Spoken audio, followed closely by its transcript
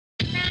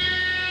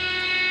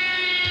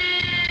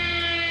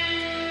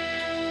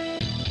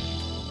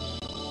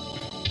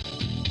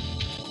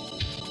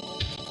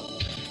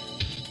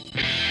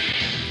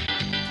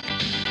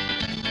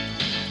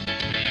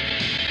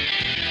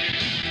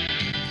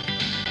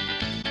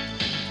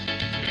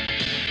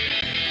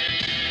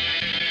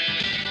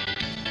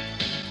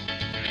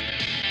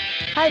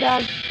Hi,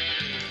 Doug.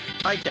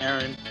 Hi,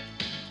 Karen.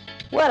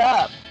 What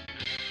up?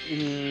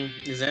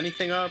 Is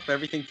anything up?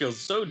 Everything feels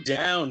so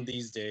down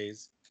these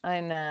days, I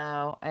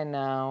know.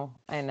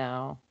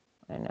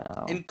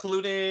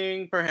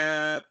 including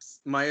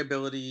perhaps my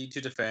ability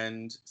to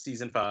defend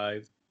season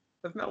 5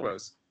 of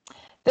Melrose.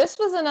 This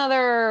was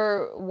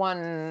another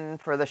one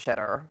for the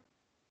shitter.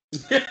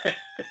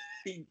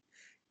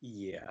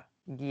 Yeah.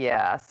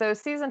 Yeah, so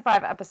season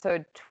 5,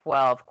 episode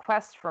 12,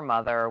 Quest for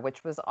Mother,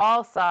 which was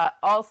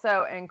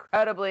also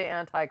incredibly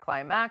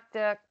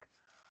anticlimactic.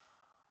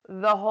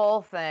 The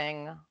whole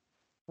thing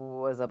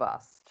was a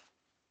bust.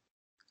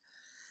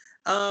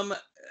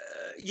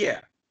 Yeah.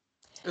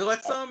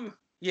 Let's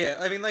yeah,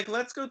 I mean, like,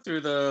 let's go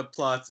through the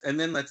plots and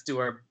then let's do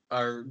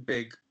our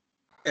big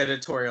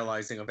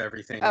editorializing of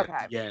everything at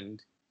Okay. the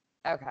end.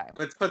 Okay.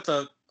 Let's put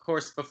the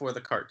horse before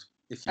the cart,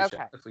 if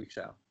we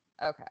shall.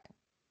 Okay.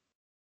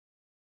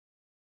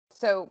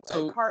 So,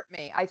 So, cart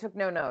me. I took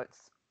no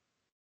notes.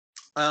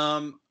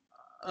 um,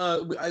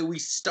 we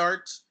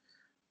start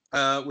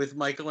with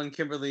Michael and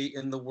Kimberly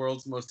in the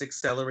world's most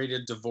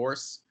accelerated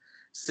divorce,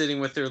 sitting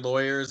with their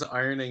lawyers,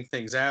 ironing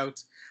things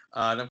out.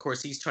 And of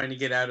course, he's trying to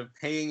get out of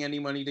paying any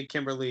money to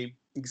Kimberly,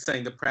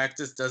 saying the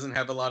practice doesn't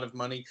have a lot of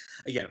money.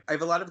 Again, I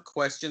have a lot of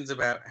questions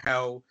about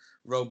how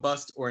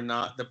robust or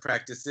not the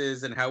practice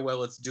is and how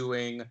well it's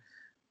doing,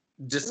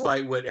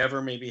 despite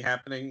whatever may be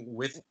happening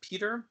with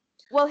Peter.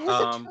 Well, his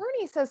Um,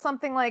 attorney says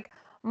something like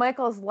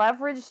Michael's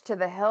leveraged to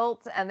the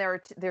hilt, and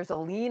there's a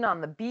lien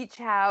on the beach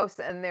house,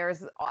 and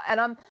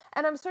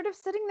I'm sort of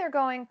sitting there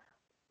going,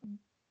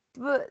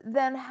 but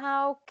then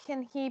how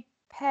can he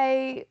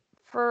pay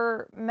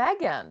for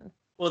Megan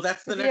well,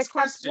 that's to the be a next kept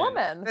question.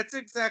 woman? That's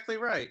exactly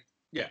right.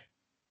 Yeah.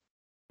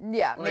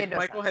 Yeah, made Like, no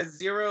Michael sense. has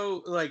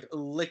zero like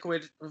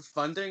liquid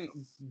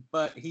funding,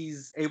 but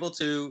he's able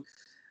to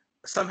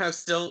somehow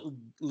still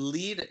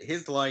lead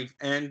his life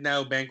and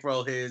now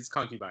bankroll his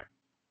concubine.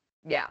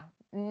 Yeah,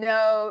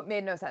 no,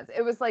 made no sense.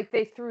 It was like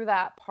they threw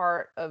that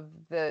part of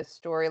the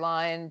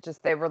storyline.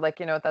 Just they were like,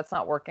 you know what, that's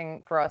not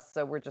working for us,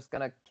 so we're just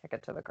gonna kick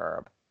it to the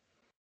curb.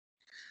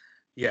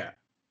 Yeah.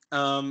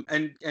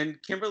 And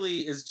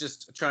Kimberly is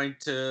just trying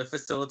to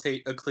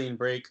facilitate a clean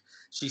break.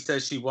 She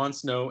says she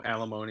wants no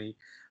alimony.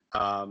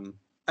 And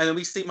then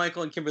we see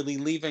Michael and Kimberly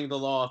leaving the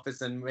law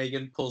office, and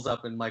Megan pulls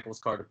up in Michael's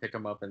car to pick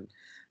him up and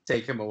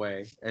take him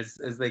away as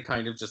they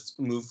kind of just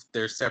move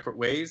their separate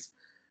ways.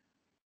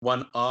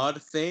 One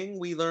odd thing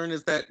we learn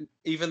is that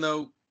even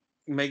though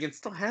Megan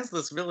still has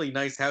this really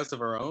nice house of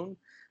her own,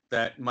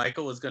 that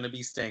Michael is going to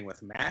be staying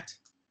with Matt,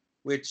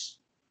 which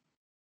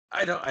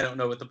I don't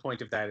know what the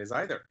point of that is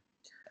either.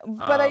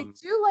 But I Um,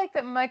 do like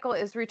that Michael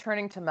is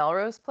returning to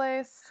Melrose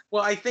Place.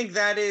 well, I think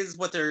that is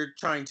what they're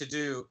trying to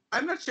do.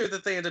 I'm not sure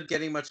that they end up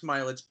getting much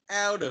mileage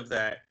out of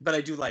that, but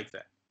I do like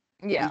that.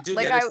 We Yeah, do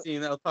like get a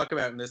scene that I'll talk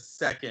about in a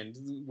second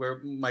where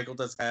Michael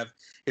does have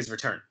his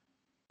return.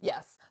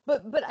 yes,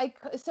 but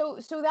so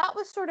that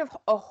was sort of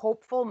a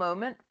hopeful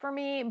moment for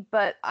me,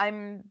 but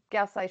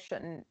guess I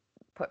shouldn't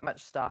put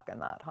much stock in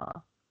that, huh?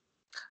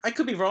 I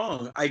could be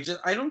wrong. I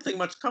don't think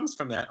much comes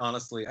from that,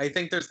 honestly. I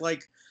think there's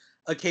like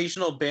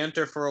occasional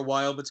banter for a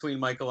while between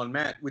Michael and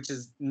Matt, which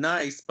is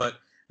nice, but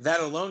that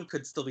alone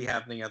could still be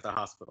happening at the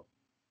hospital.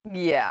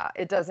 Yeah,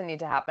 it doesn't need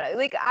to happen.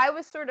 Like I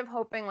was sort of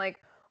hoping like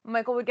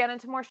Michael would get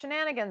into more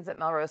shenanigans at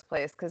Melrose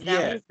Place because now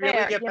Yeah, he's really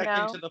there, get you back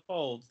know? into the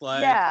fold.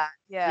 Yeah,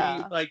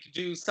 yeah.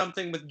 Do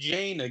something with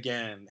Jane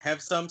again.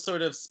 Have some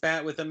sort of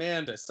spat with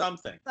Amanda.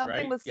 Something, Something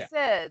right? with Yeah.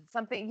 Sid,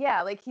 something,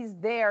 yeah, like he's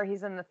there,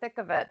 he's in the thick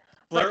of it.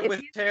 But Flirt if with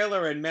he's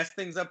Taylor and mess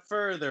things up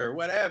further,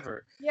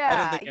 whatever. I don't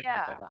Yeah, think any of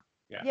yeah. that.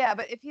 Yeah. Yeah,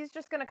 but if he's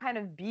just gonna kind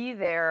of be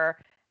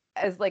there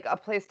as like a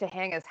place to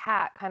hang his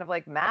hat, kind of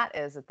like Matt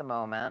is at the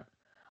moment,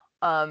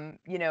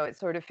 it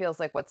sort of feels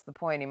like what's the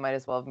point? He might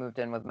as well have moved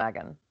in with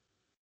Megan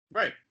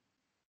Right.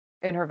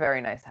 in her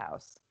very nice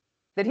house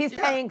that he's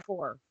Yeah. paying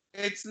for.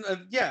 It's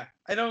yeah.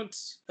 I don't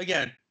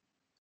again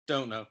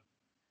don't know.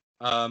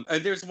 And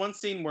there's one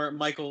scene where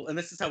Michael, and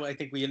this is how I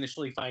think we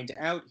initially find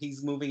out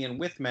he's moving in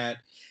with Matt.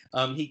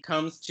 He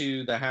comes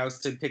to the house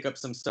to pick up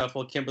some stuff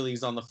while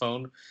Kimberly's on the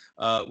phone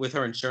with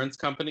her insurance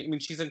company. I mean,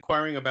 she's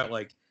inquiring about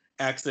like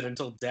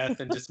accidental death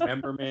and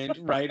dismemberment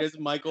right as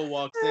Michael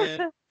walks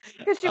in.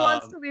 Because she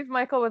wants Um, to leave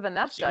Michael with a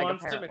nest she egg,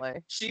 wants to.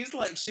 apparently.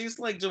 She's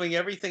like doing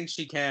everything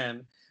she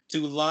can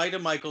to lie to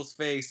Michael's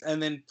face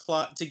and then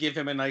plot to give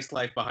him a nice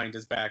life behind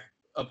his back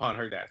upon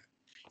her death.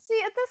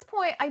 See, at this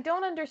point, I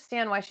don't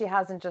understand why she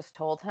hasn't just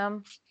told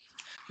him.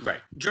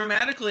 Right.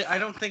 Dramatically, I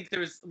don't think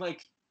there's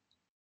like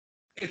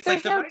it's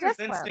like There's the no writer's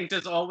difference. instinct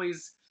is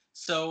always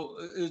so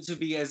to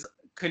be as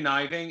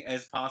conniving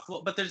as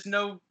possible, but there's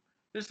no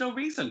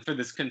reason for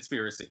this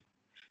conspiracy.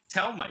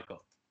 Tell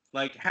Michael,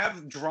 like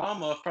have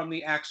drama from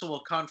the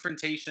actual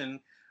confrontation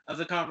of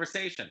the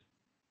conversation.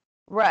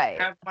 Right.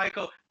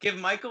 Give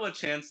Michael a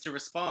chance to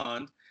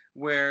respond,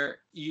 where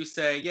you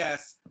say,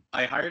 "Yes,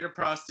 I hired a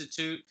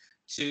prostitute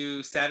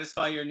to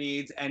satisfy your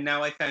needs, and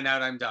now I found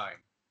out I'm dying,"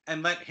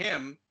 and let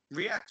him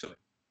react to it.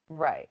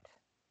 Right.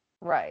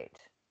 Right.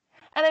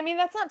 And I mean,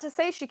 that's not to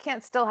say she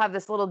can't still have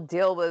this little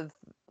deal with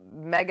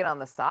Megan on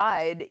the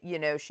side, you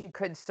know, she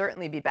could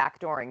certainly be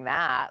backdooring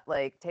that,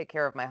 like, take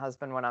care of my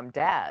husband when I'm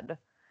dead,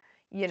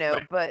 you know,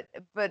 Right.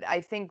 but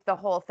I think the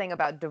whole thing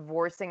about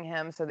divorcing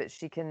him so that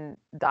she can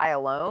die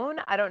alone,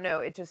 I don't know,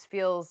 it just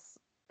feels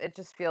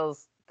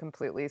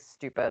completely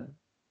stupid.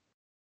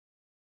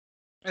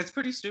 It's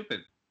pretty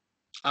stupid.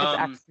 It's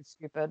Um, actually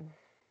stupid.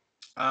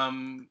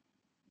 um,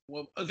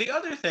 well, the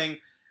other thing,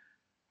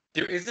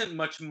 there isn't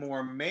much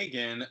more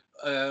Megan,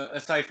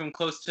 aside from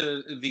close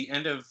to the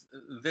end of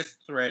this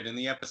thread in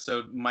the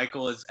episode.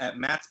 Michael is at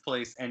Matt's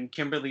place, and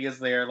Kimberly is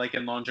there, like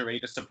in lingerie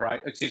to surprise.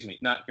 Excuse me,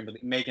 not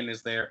Kimberly. Megan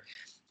is there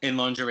in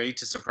lingerie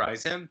to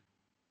surprise him.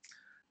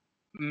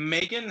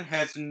 Megan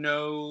has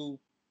no,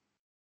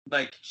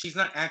 like, she's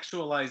not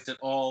actualized at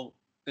all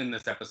in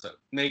this episode.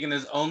 Megan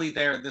is only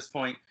there at this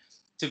point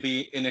to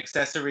be an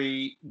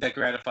accessory that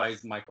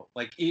gratifies Michael.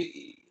 Like,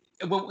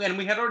 and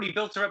we had already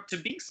built her up to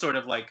be sort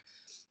of like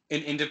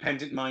an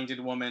independent-minded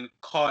woman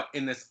caught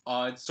in this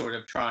odd sort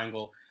of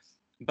triangle,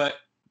 but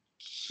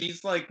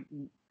she's like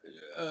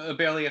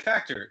barely a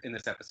factor in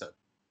this episode.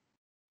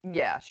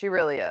 Yeah, she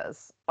really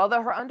is.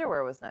 Although her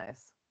underwear was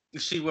nice.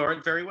 She wore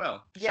it very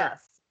well, sure.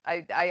 Yes.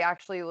 I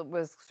actually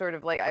was sort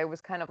of like I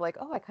was kind of like,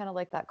 "Oh, I kind of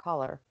like that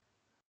collar."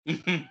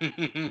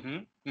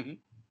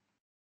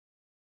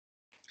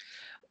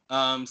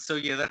 So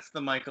yeah, that's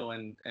the Michael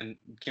and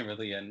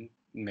Kimberly and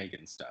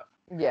Megan stuff.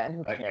 Yeah, and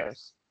who But yes,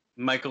 cares?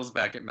 Michael's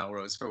back at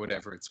Melrose for Yeah.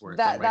 whatever it's worth, and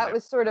That right that now.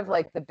 was sort of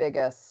like the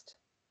biggest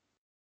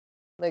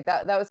like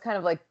that was kind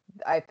of like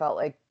I felt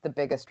like the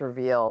biggest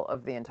reveal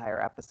of the entire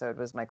episode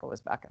was Michael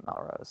was back at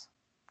Melrose.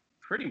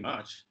 Pretty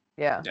much.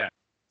 Yeah. Yeah.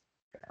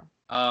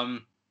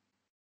 Um.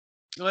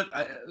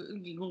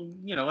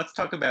 Let's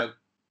talk about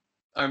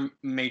our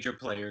major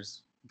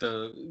players,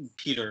 the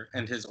Peter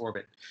and his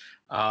orbit.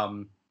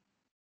 Um,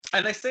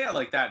 and I say it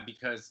like that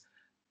because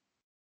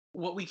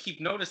what we keep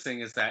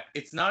noticing is that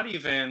it's not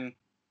even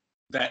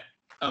that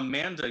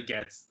Amanda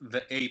gets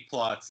the A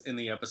plots in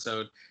the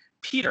episode.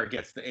 Peter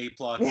gets the A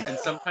plots, and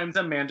sometimes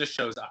Amanda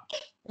shows up.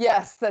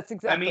 Yes, that's I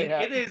exactly mean,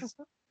 it. it is.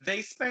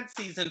 They spent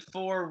season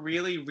 4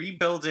 really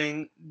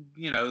rebuilding,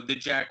 the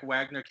Jack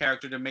Wagner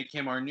character to make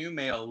him our new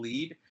male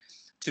lead,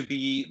 to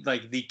be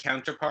like the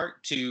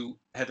counterpart to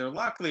Heather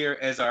Locklear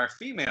as our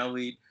female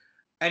lead,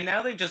 and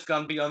now they've just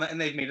gone beyond that and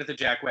they've made it the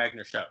Jack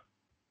Wagner show.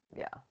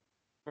 Yeah.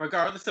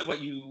 Regardless of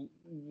what you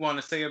want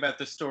to say about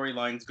the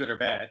storylines, good or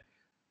bad,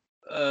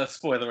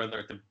 spoiler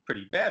alert, they're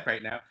pretty bad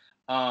right now.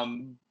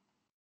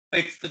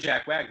 It's the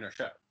Jack Wagner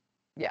show.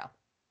 Yeah.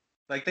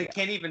 Like they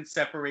can't even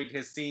separate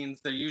his scenes.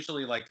 They're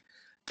usually like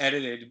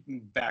edited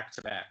back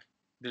to back.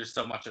 There's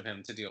so much of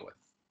him to deal with.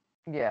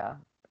 Yeah.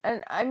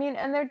 And I mean,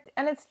 and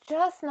it's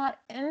just not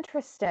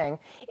interesting.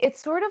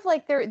 It's sort of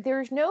like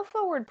there's no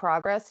forward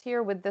progress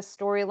here with this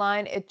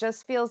storyline. It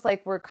just feels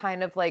like we're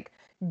kind of like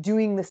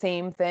doing the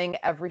same thing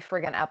every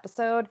friggin'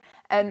 episode.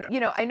 And Yeah. you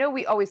know, I know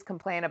we always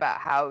complain about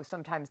how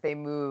sometimes they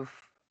move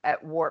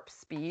at warp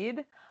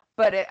speed,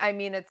 but I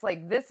mean, it's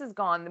like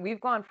we've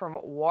gone from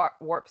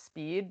warp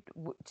speed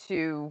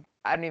to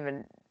I don't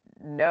even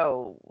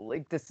know,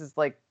 like this is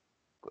like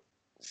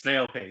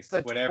Snail pace,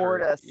 the whatever.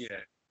 tortoise. Yeah.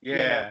 You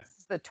know, Yeah. this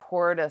is the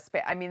tortoise.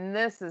 I mean,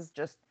 this is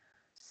just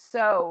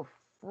so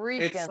It's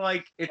freaking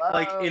like in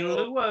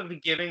slow. lieu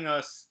of giving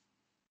us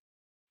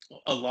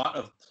a lot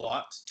of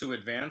plot to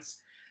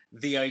advance,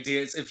 the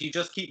idea is if you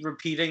just keep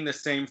repeating the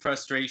same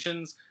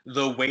frustrations,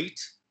 the weight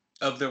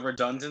of the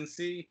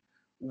redundancy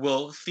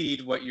will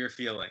feed what you're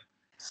feeling.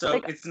 So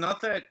Like, it's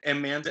not that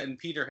Amanda and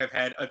Peter have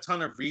had a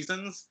ton of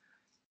reasons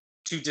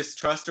to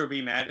distrust or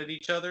be mad at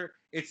each other.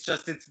 It's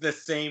just it's the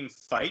same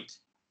fight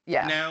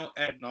yeah, now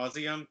ad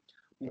nauseum,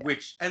 yeah.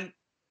 which and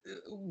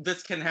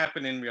this can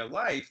happen in real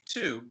life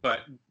too,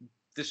 but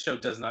this show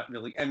does not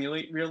really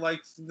emulate real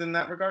life in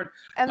that regard.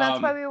 And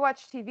that's why Um, we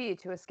watch TV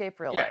to escape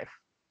real yeah, life.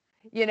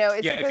 You know,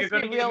 it's yeah. If supposed you're to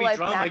going be to give real me life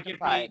drama,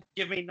 magnified.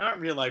 give me not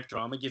real life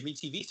drama, give me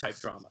TV type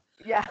drama.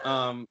 Yeah.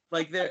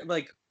 Like they're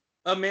like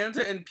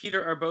Amanda and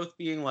Peter are both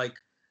being like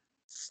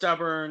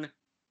stubborn.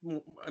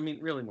 I mean,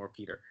 really more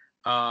Peter,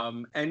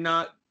 and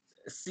not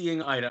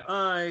seeing eye to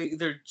eye.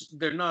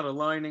 They're not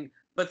aligning,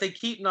 but they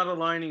keep not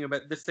aligning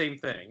about the same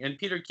thing, and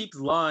Peter keeps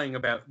lying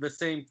about the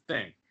same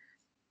thing.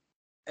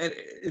 And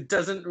it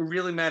doesn't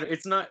really matter.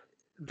 It's not.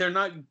 They're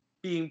not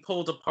being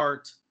pulled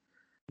apart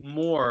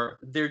more.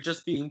 They're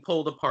just being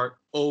pulled apart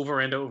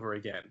over and over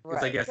again. Is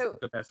I Right. guess So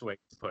the best way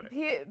to put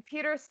it.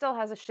 Peter still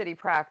has a shitty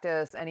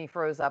practice and he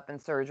froze up in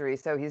surgery,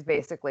 so he's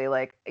basically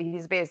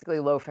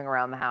loafing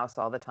around the house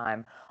all the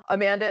time.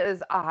 Amanda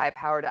is a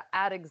high-powered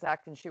ad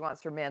exec and she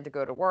wants her man to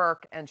go to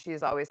work and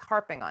she's always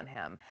harping on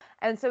him.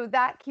 And so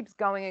that keeps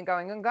going and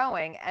going and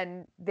going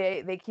and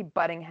they keep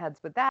butting heads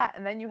with that.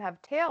 And then you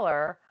have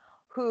Taylor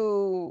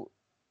who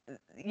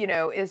you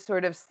know is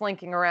sort of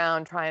slinking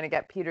around trying to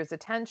get Peter's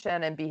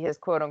attention and be his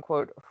quote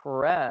unquote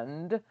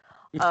friend.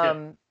 Yeah.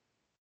 Um,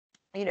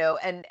 you know,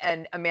 and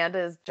Amanda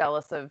is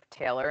jealous of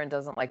Taylor and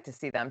doesn't like to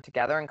see them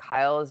together, and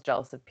Kyle is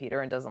jealous of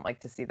Peter and doesn't like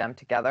to see them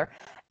together.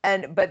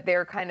 But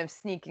they're kind of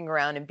sneaking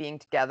around and being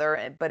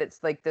together, but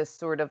it's like this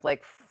sort of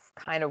like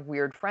kind of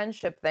weird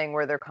friendship thing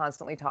where they're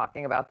constantly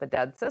talking about the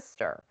dead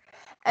sister.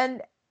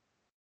 And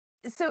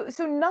so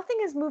nothing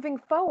is moving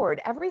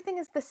forward. Everything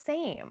is the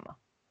same.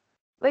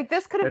 Like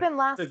this could have been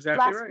That's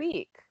exactly last right.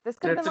 week. This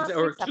could have been last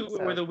Or week's two or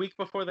episode. the week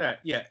before that.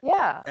 Yeah,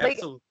 Yeah,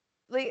 absolutely.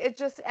 like it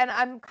just, and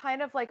I'm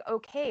kind of like,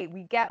 okay,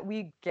 we get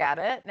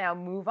it. Now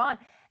move on.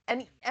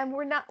 And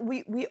we're not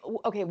we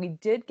okay, we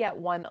did get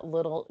one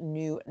little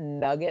new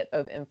nugget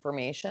of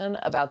information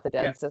about the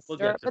Yeah, dead we'll sister,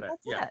 get to but that.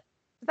 that's Yeah, it.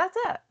 That's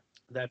it.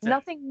 that's it.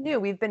 Nothing new.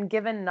 We've been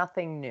given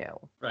nothing new.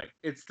 Right.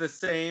 It's the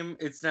same.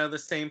 It's now the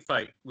same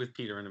fight with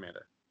Peter and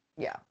Amanda.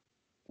 Yeah.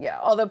 Yeah.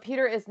 Although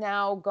Peter is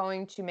now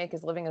going to make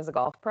his living as a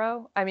golf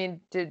pro. I mean,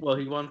 Well,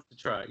 he wants to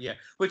try. Yeah,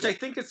 which I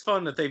think is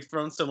fun that they've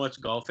thrown so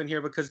much golf in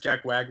here because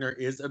Jack Wagner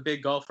is a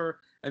big golfer,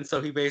 and so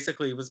he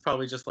basically was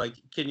probably just like,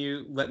 "Can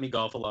you let me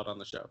golf a lot on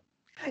the show?"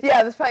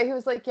 Yeah, that's probably, he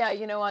was like, yeah,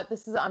 you know what?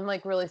 I'm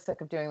like really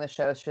sick of doing the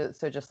show, so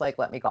just like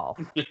let me golf.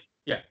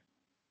 Yeah.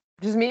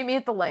 Just meet me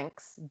at the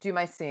links, do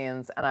my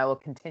scenes, and I will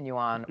continue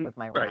on with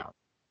my Right.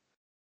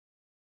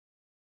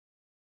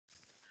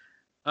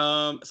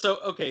 round. So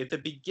okay, at the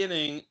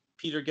beginning,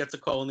 Peter gets a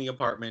call in the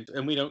apartment,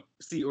 and we don't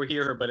see or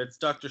hear her, but it's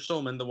Dr.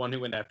 Schulman, the one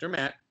who went after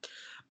Matt.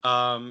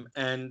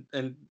 And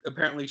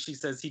apparently she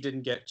says he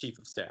didn't get chief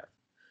of staff,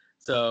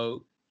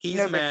 so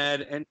he's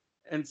mad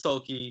and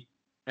sulky,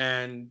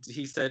 and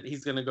he said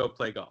he's gonna go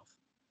play golf.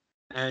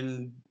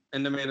 And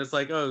Amanda's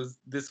like, "Oh, is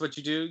this what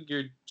you do?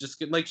 You're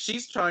just like,"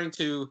 she's trying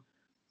to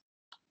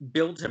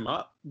build him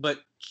up, but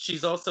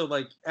she's also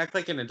like, act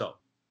like an adult.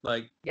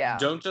 Like, Yeah.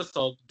 don't just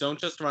sulk, don't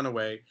just run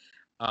away.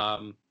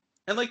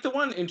 And like the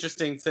one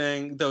interesting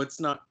thing, though it's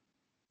not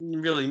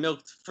really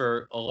milked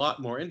for a lot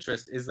more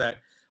interest, is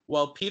that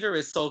while Peter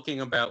is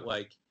sulking about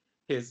like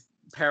his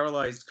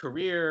paralyzed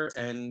career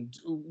and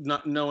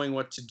not knowing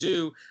what to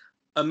do,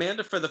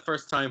 Amanda for the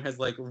first time has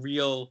like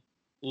real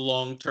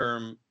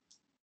long-term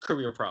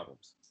career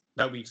problems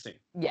that we've seen.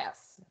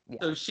 Yes. Yes.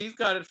 So she's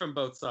got it from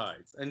both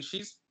sides, and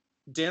she's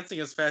dancing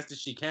as fast as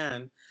she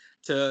can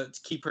to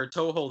keep her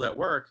toehold at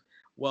work.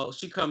 Well,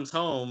 she comes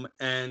home,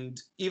 and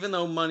even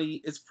though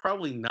money is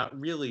probably not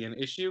really an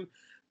issue,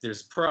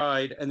 there's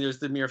pride, and there's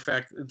the mere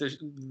fact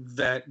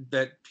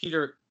that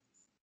Peter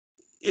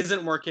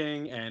isn't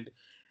working and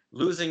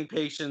losing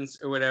patience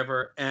or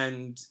whatever,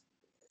 and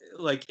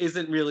like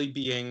isn't really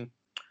being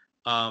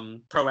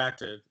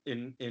proactive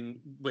in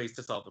ways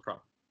to solve the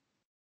problem.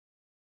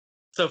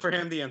 So for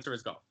him, the answer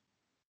is golf.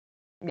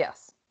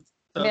 Yes.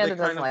 So Amanda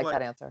doesn't like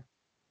that answer.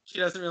 She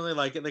doesn't really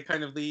like it. They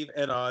kind of leave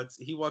at odds.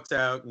 He walks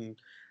out and,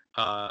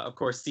 of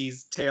course,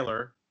 sees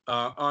Taylor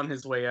on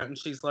his way out. And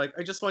she's like,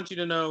 "I just want you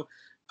to know,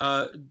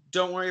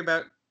 don't worry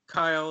about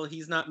Kyle.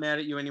 He's not mad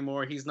at you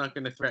anymore. He's not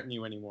going to threaten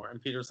you anymore."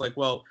 And Peter's like,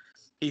 "Well,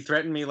 he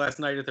threatened me last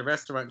night at the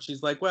restaurant." And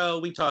she's like,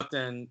 "Well, we talked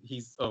and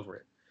he's over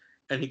it."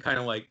 And he kind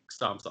of like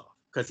stomps off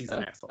because he's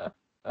an asshole.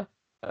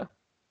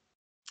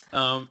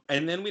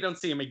 And then we don't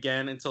see him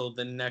again until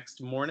the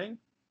next morning,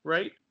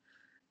 right?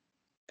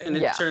 And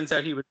it turns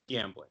out he was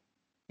gambling.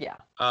 Yeah.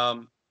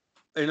 And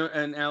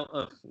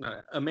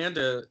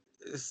Amanda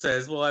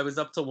says, "Well, I was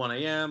up till 1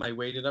 a.m. I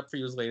waited up for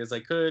you as late as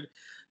I could.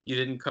 You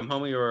didn't come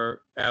home. You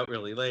were out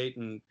really late.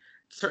 And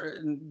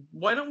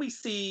why don't we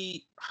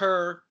see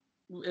her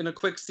in a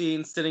quick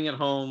scene sitting at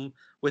home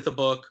with a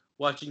book,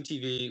 watching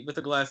TV, with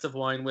a glass of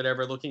wine,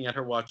 whatever, looking at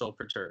her watch all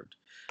perturbed."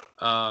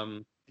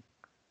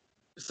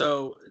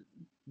 So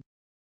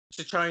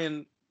to try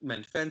and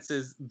mend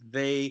fences,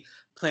 they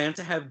plan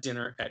to have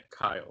dinner at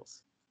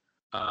Kyle's.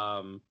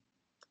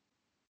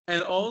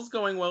 And all's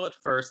going well at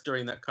first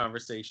during that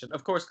conversation.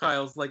 Of course,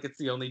 Kyle's like, it's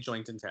the only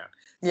joint in town.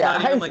 It's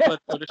not even like,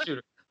 let's go to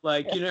Shooter.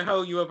 Like, you know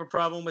how you have a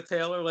problem with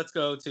Taylor? Let's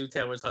go to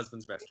Taylor's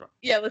husband's restaurant.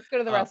 Yeah, let's go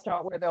to the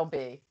restaurant where they'll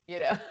be, you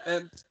know.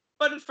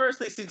 But at first,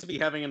 they seem to be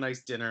having a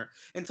nice dinner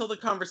until the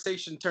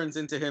conversation turns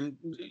into him.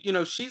 You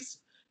know, she's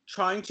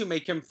trying to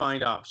make him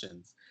find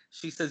options.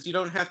 She says, "You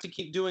don't have to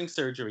keep doing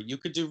surgery. You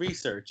could do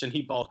research." And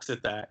he balks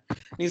at that.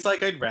 And he's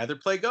like, "I'd rather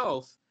play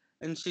golf."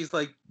 And she's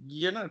like,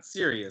 "You're not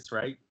serious,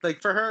 right?"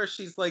 Like for her,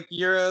 she's like,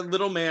 "You're a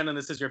little man and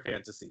this is your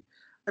fantasy.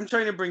 I'm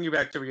trying to bring you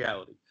back to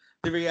reality.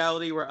 The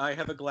reality where I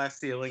have a glass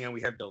ceiling and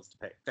we have bills to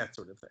pay." That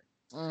sort of thing.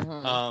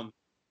 Mm-hmm.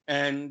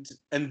 And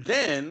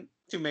then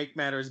to make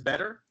matters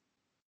better,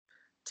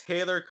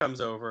 Taylor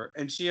comes over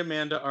and she and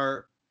Amanda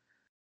are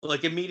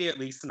like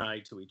immediately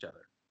snide to each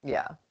other.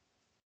 Yeah.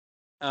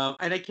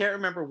 And I can't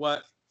remember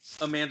what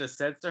Amanda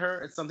says to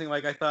her. It's something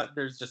like, "I thought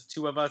there's just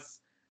two of us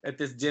at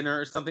this dinner,"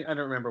 or something. I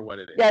don't remember what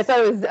it is. Yeah, I thought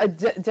it was a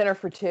dinner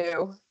for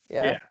two.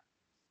 Yeah.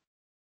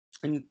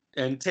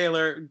 And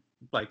Taylor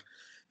like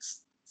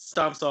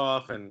stomps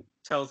off and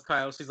tells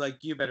Kyle, she's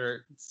like, "You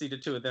better see the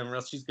two of them or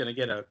else she's gonna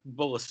get a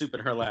bowl of soup in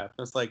her lap."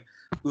 And it's like,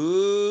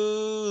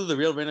 ooh, the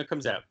real Raina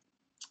comes out.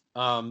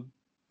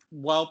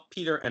 While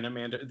Peter and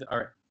Amanda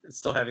are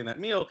still having that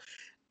meal,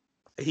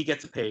 he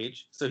gets a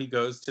page, so he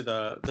goes to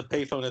the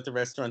payphone at the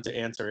restaurant to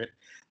answer it.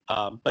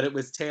 But it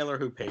was Taylor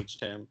who paged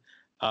him,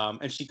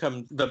 and she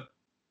comes.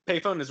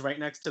 payphone is right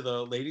next to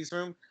the ladies'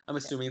 room. I'm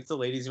assuming it's the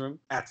ladies' room.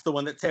 That's the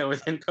one that Taylor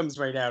then comes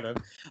right out of,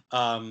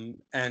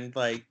 and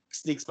like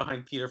sneaks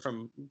behind Peter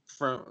from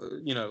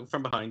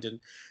from behind and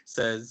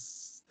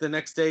says, "The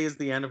next day is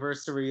the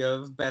anniversary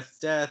of Beth's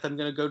death. I'm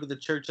gonna go to the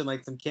church and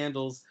light some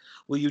candles.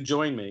 Will you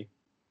join me?"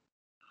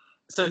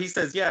 So he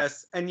says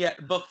yes, and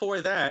yet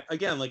before that,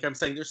 again, like I'm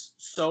saying, there's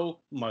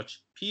so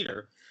much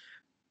Peter.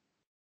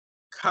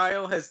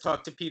 Kyle has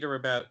talked to Peter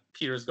about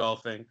Peter's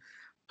golfing.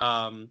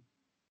 Um,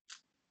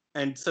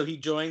 and so he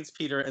joins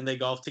Peter and they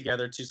golf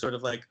together to sort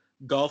of like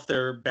golf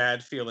their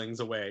bad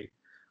feelings away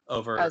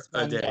over As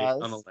a one day on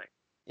the does. lake.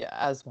 Yeah,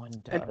 as one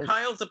And does.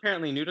 Kyle's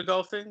apparently new to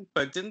golfing,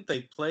 but didn't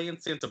they play in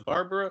Santa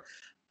Barbara?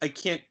 I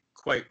can't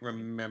quite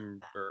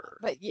remember.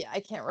 But yeah, I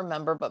can't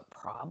remember, but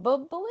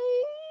probably.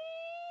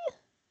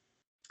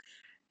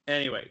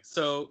 Anyway,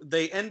 so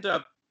they end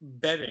up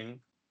betting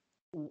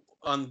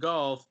on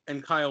golf,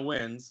 and Kyle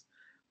wins,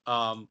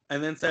 and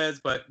then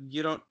says, "But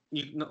you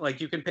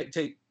can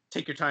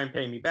take your time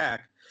paying me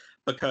back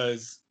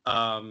because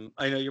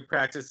I know your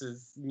practice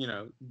is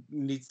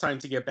needs time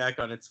to get back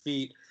on its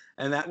feet."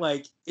 And that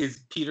like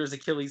is Peter's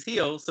Achilles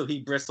heel, so he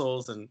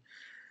bristles and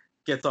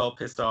gets all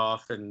pissed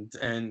off, and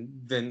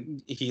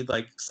then he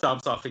like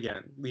stomps off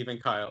again, leaving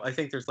Kyle. I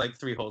think there's like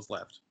 3 holes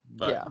left,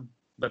 Yeah.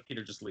 but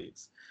Peter just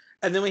leaves,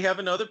 and then we have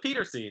another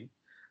Peter scene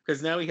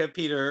because now we have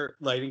Peter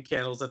lighting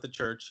candles at the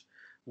church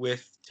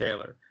with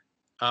Taylor,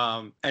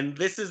 and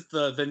this is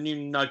the new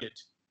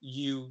nugget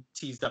you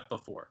teased up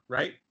before,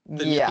 right?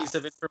 The new piece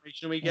of Yes.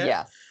 information we get,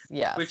 Yes.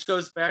 Yes. which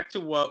goes back to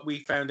what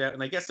we found out,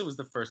 and I guess it was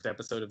the first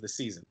episode of the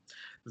season,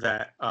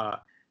 that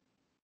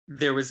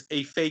there was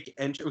a fake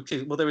entry.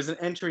 Okay, well, there was an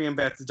entry in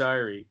Beth's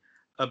diary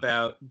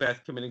about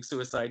Beth committing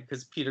suicide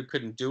because Peter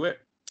couldn't do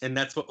it, and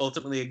that's what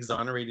ultimately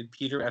exonerated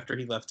Peter after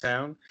he left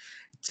town.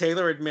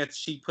 Taylor admits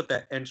she put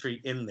that entry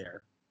in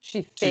there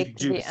She to faked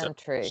do the so.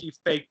 entry. She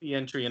faked the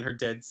entry in her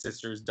dead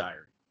sister's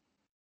diary.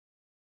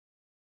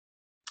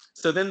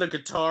 So then the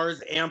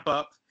guitars amp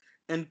up,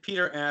 and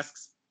Peter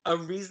asks a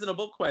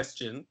reasonable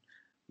question,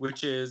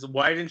 which is,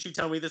 "Why didn't you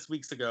tell me this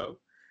weeks ago?"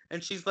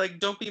 And she's like,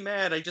 "Don't be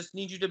mad. I just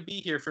need you to be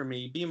here for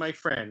me. Be my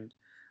friend."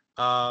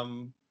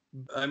 Um,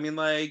 I mean,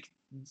 like,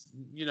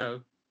 you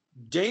know,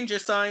 danger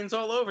signs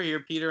all over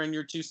here, Peter, and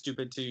you're too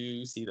stupid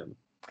to see them.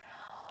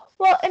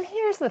 Well, and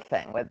here's the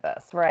thing with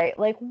this, right?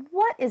 Like,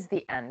 what is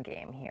the end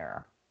game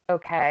here?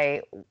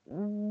 Okay.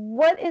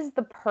 What is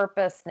the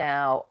purpose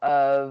now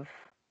of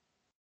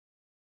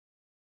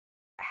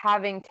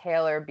having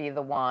Taylor be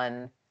the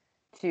one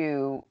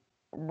to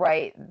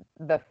write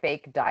the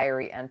fake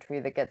diary entry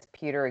that gets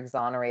Peter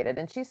exonerated?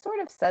 And she sort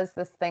of says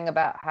this thing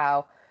about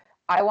how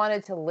I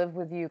wanted to live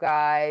with you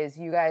guys.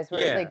 You guys were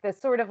Yeah, like this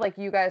sort of like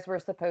you guys were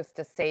supposed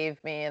to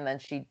save me and then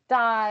she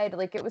died.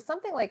 Like it was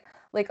something like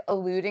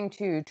alluding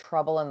to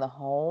trouble in the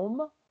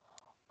home.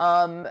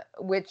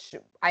 Which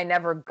I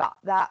never got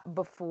that I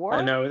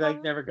before know. I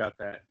from, never got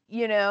that.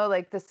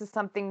 like this is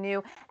something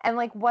new. And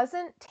like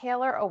wasn't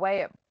Taylor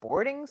away at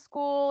boarding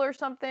school or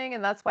something?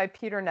 And that's why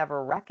Peter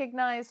never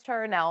recognized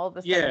her. Now all of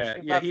a sudden Yeah,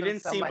 she yeah. loves He him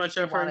didn't so see much much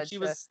she of her, and wanted she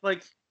to. was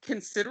like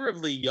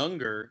considerably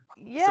younger,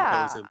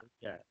 Yeah. supposedly.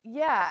 Yeah.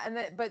 Yeah,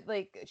 and but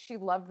like she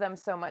loved them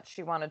so much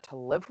she wanted to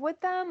live with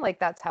them. Like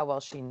that's how well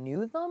she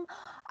knew them.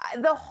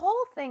 The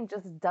whole thing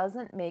just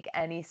doesn't make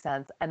any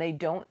sense, and I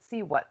don't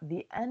see what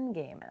the end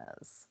game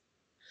is.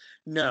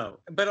 No,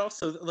 but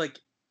also like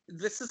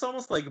this is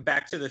almost like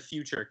Back to the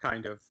Future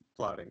kind of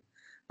plotting,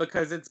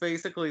 because it's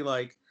basically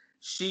like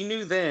she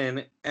knew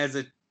then as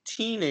a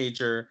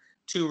teenager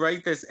to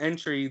write this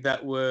entry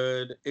that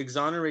would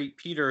exonerate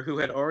Peter, who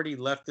had already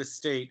left the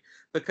state,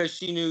 because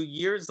she knew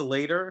years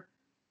later,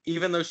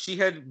 even though she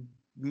had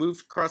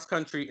moved cross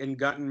country and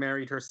gotten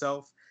married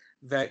herself,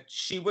 that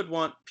she would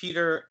want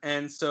Peter,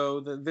 and so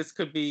this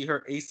could be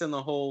her ace in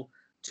the hole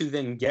to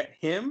then get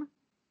him.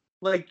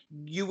 Like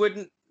you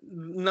wouldn't,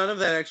 none of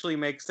that actually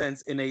makes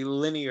sense in a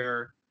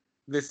linear,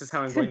 this is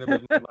how I'm going to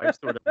live my life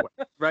sort of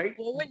way, right?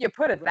 Well, when you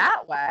put it Right.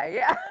 that way,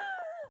 yeah.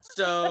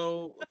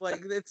 So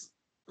like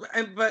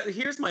but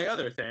here's my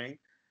other thing.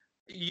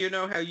 You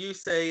know how you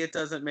say it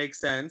doesn't make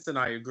sense, and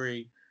I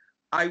agree.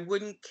 I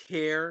wouldn't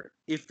care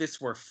if this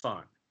were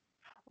fun,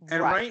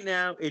 and Right, right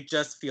now it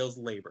just feels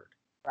labored.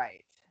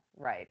 right,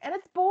 right. And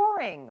it's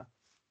boring.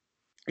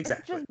 It's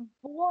Exactly. just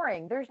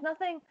boring. There's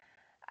nothing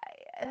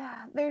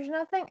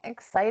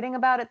exciting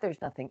about it.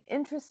 There's nothing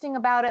interesting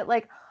about it.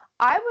 Like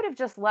I would have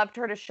just loved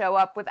her to show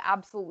up with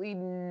absolutely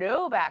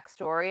no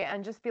backstory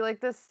and just be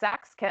like this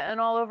sex kitten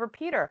all over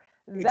Peter.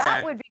 That would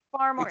Exactly. be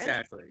far more interesting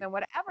Exactly. than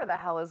whatever the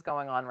hell is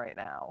going on right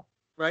now.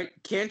 Right?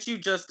 Can't you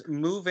just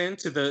move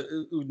into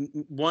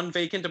the one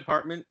vacant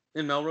apartment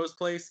in Melrose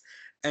Place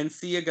and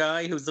see a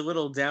guy who's a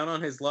little down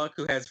on his luck,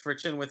 who has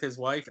friction with his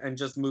wife, and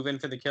just move in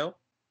for the kill?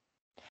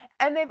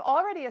 And they've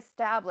already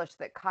established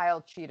that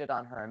Kyle cheated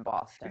on her in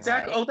Boston,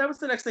 Exactly. right? Oh, that was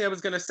the next thing I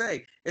was going to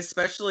say,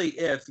 especially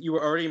if you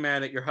were already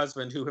mad at your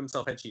husband who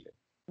himself had cheated.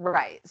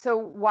 Right. So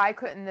why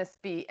couldn't this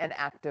be an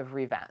act of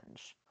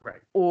revenge?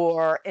 Right.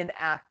 or an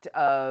act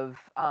of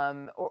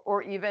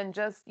or even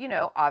just,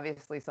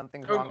 obviously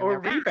something's wrong in Or their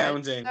marriage.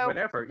 rebounding, So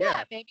whatever. yeah,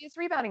 Yeah. maybe it's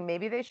rebounding,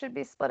 maybe they should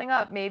be splitting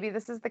up, maybe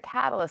this is the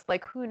catalyst,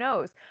 like who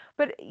knows.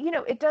 But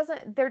it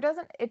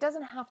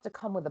doesn't have to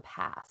come with a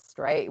past,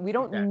 right? We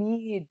don't Exactly.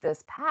 need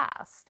this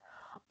past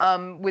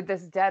with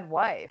this dead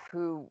wife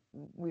who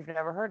we've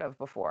never heard of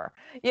before,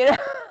 you know.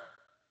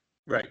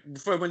 Right.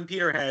 For when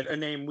Peter had a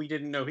name we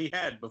didn't know he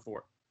had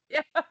before.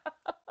 Yeah.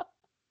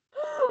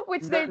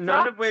 Which they None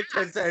dropped. of which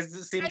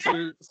has seemed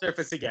to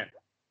surface again.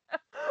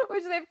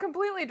 Which they've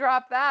completely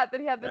dropped that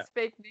he had Yeah. this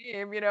fake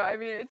name, I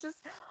mean, it just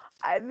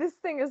this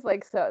thing is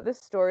like, so this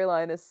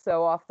storyline is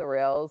so off the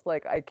rails,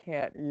 like I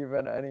can't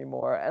even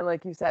anymore. And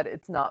like you said,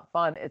 it's not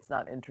fun, it's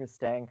not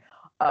interesting.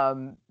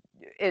 Um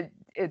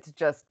it's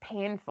just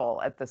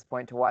painful at this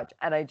point to watch,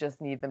 and I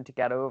just need them to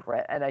get over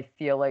it. And I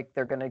feel like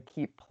they're going to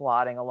keep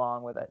plodding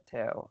along with it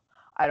too.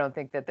 I don't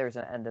think that there's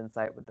an end in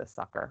sight with this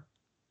sucker.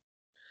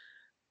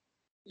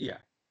 Yeah.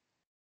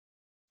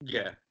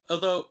 Yeah.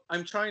 Although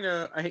I'm trying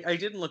to, I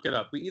didn't look it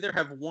up. We either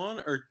have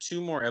one or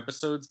two more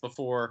episodes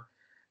before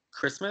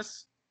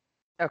Christmas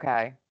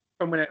Okay.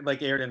 from when it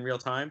like aired in real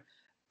time.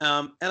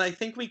 And I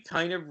think we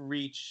kind of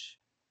reach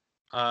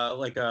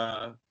like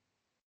a,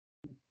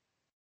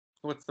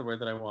 what's the word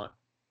that I want?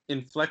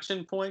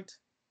 Inflection point?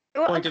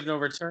 Well, Point of no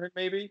return,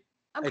 maybe?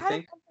 I'm I kind of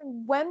think.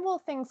 wondering, when will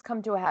things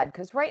come to a head?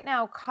 Because right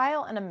now,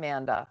 Kyle and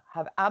Amanda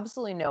have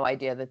absolutely no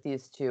idea that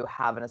these two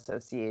have an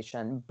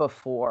association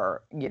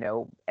before,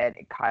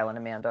 Kyle and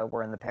Amanda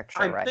were in the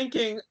picture, I'm right?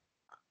 thinking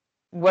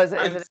Is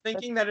I'm it?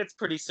 thinking that it's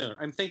pretty soon.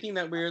 I'm thinking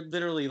that we're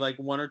literally like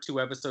one or two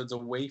episodes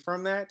away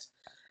from that.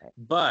 Right.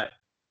 But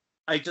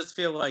I just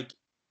feel like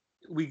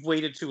we've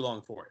waited too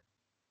long for it.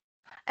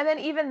 And then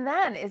even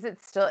then, is it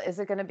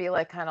going to be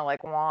like kind of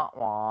like wah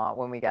wah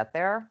when we get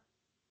there?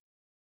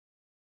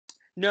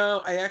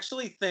 No, I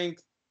actually think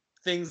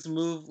things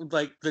move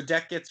like the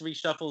deck gets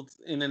reshuffled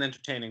in an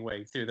entertaining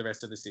way through the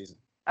rest of the season.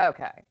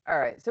 Okay. All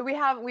right. So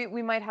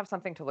we might have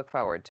something to look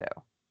forward to.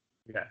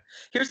 Yeah.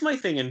 Here's my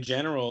thing in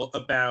general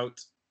about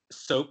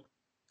soap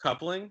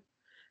coupling.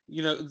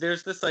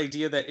 There's this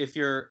idea that if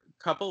your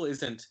couple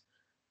isn't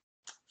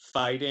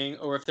fighting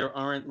or if there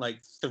aren't like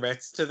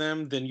threats to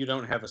them, then you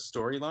don't have a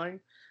storyline.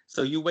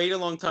 So you wait a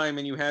long time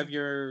and you have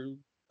your,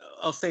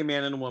 I'll say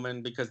man and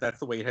woman because that's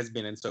the way it has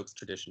been in soaps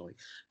traditionally.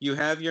 You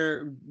have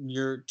your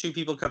two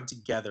people come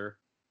together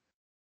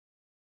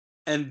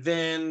and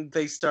then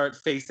they start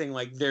facing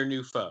like their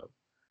new foe,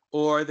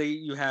 or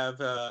you have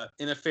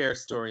an affair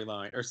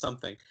storyline or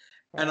something.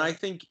 And I Right.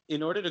 think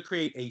in order to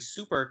create a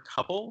super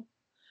couple,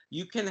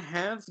 you can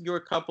have your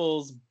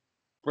couples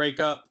break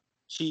up,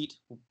 cheat,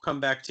 come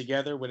back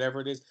together,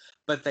 whatever it is,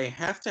 but they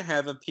have to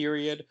have a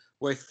period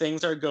where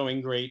things are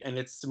going great and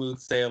it's smooth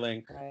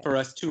sailing Right. for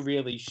us to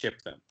really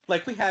ship them,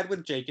 like we had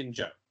with Jake and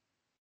Joe.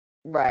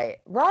 Right,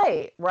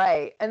 right,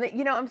 right. And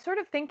I'm sort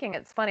of thinking,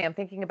 it's funny, I'm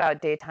thinking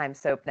about daytime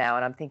soap now,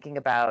 and I'm thinking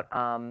about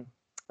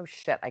oh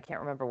shit, I can't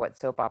remember what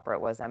soap opera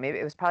it was now. Maybe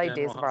it was probably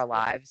General Days of Our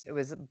Hospital, Lives. It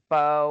was Bo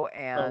Bo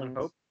and and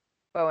Hope.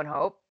 Bo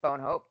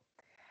and Hope.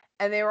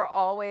 And they were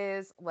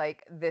always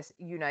like this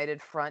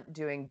united front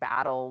doing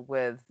battle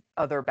with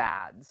other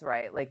bads,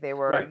 right? Like they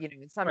were, Right. Right.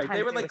 They sometimes were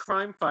they like would,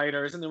 crime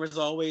fighters, and there was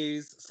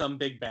always some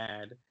big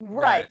bad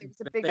right, that there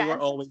was a that big they were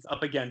bad. always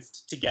up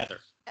against together.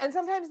 And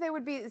sometimes they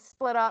would be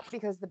split up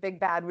because the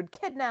big bad would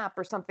kidnap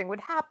or something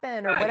would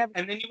happen or Right. whatever.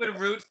 And then you would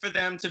root for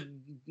them to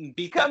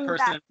beat that Come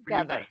person back and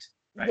together. reunite.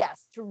 Right.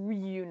 Yes, to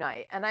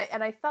reunite. And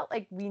I felt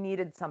like we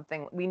need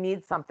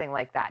something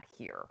like that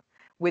here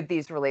with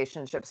these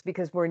relationships,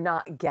 because we're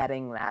not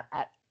getting that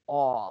at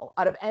all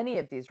out of any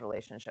of these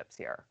relationships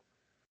here.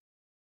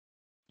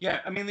 Yeah.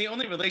 I mean, the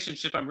only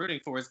relationship I'm rooting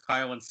for is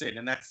Kyle and Sid,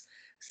 and that's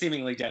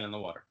seemingly dead in the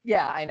water.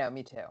 Yeah, I know,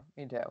 me too.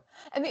 Me too.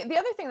 And the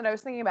other thing that I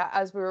was thinking about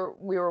as we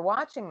were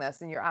watching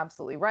this, and you're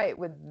absolutely right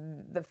with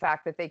the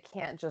fact that they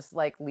can't just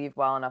like leave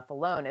well enough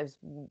alone, is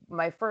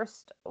my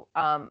first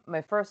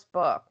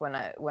book, when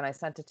I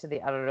sent it to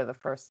the editor the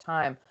first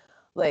time,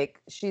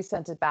 like she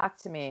sent it back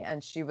to me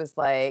and she was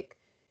like,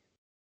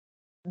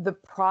 the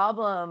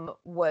problem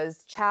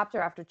was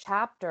chapter after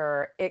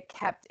chapter,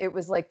 it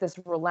was like this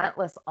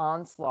relentless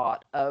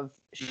onslaught of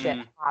shit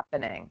Mm,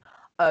 happening,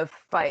 of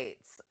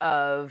fights,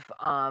 of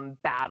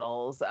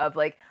battles, of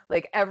like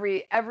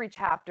every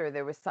chapter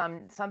there was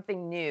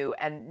something new,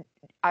 and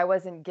I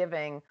wasn't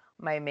giving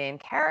my main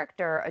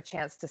character a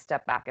chance to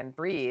step back and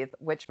breathe,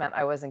 which meant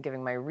I wasn't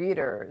giving my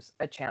readers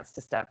a chance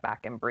to step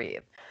back and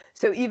breathe.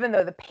 So even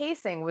though the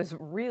pacing was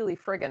really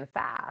friggin'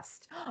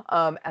 fast,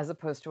 as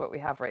opposed to what we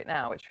have right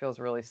now, which feels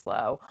really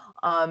slow,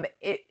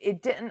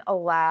 it didn't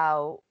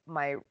allow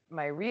my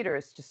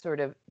readers to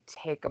sort of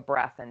take a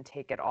breath and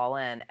take it all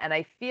in. And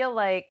I feel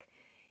like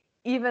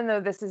even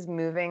though this is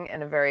moving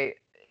in a very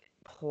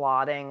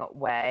plotting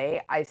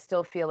way, I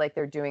still feel like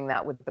they're doing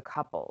that with the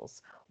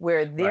couples,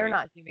 where they're right.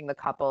 not giving the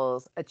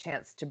couples a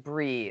chance to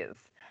breathe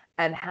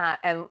and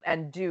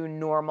do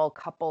normal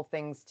couple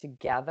things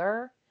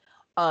together,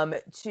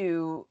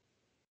 to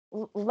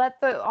let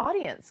the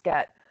audience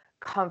get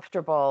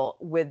comfortable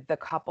with the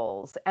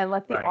couples and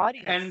let the Right.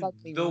 audience And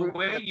suddenly the root for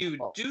way the you do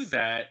couples.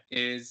 that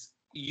is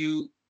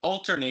you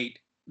alternate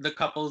the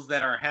couples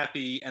that are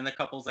happy and the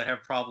couples that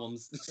have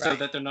problems so Right.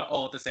 that they're not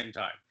all at the same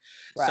time.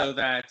 So Right.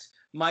 that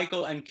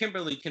Michael and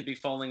Kimberly can be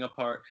falling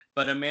apart,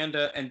 but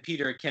Amanda and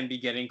Peter can be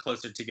getting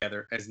closer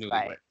together as Right.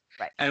 newlyweds.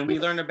 Right. And we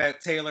Because learn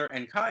about Taylor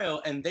and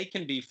Kyle, and they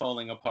can be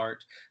falling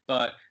apart,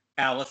 but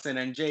Allison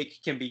and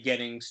Jake can be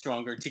getting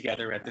stronger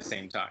together at the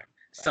same time. right.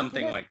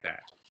 Something Because like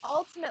that.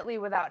 ultimately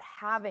without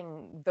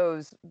having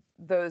those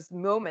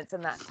moments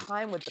and that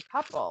time with the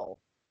couple,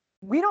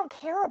 we don't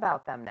care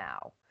about them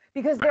now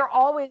because Right.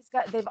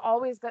 they've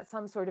always got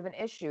some sort of an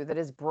issue that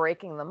is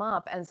breaking them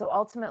up. And so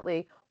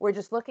ultimately we're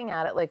just looking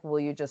at it like, will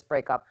you just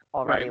break up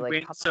already? Right. Like,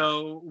 When, come on.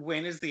 so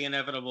when is the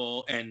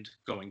inevitable end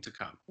going to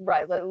come?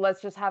 Right.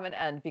 Let's just have an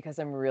end because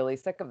I'm really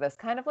sick of this.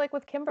 Kind of like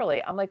with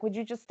Kimberly. I'm like, would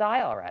you just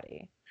die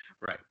already?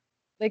 Right.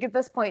 Like at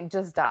this point,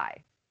 just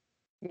die.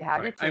 You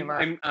have your Right.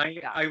 tumor.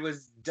 Die. I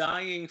was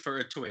dying for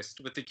a twist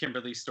with the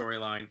Kimberly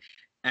storyline,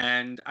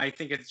 and I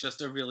think it's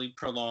just a really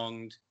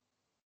prolonged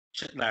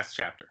last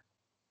chapter.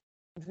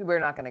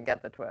 We're not going to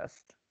get the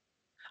twist.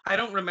 I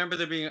don't remember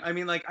there being. I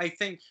mean, like I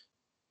think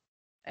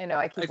I know.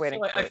 I keep waiting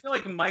for I it. feel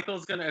like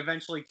Michael's going to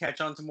eventually catch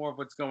on to more of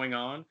what's going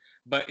on,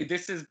 but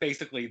this is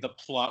basically the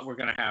plot we're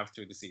going to have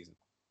through the season.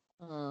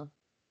 Mm.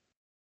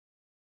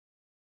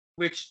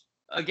 Which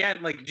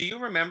again, like, do you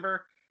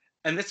remember?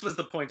 And this was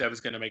the point I was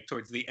going to make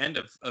towards the end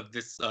of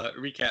this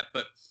recap,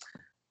 but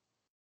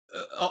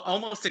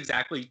almost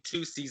exactly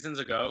 2 seasons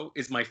ago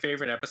is my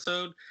favorite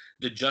episode,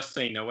 the Just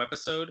Say No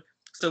episode.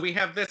 So we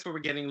have this where we're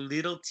getting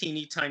little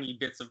teeny tiny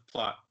bits of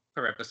plot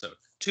per episode.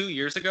 2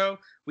 years ago,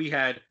 we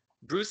had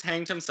Bruce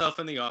hanged himself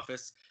in the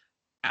office.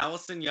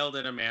 Allison yelled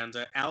at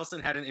Amanda. Allison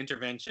had an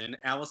intervention.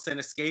 Allison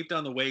escaped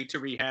on the way to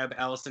rehab.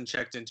 Allison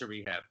checked into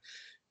rehab.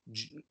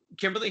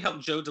 Kimberly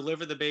helped Joe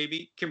deliver the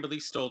baby. Kimberly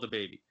stole the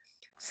baby.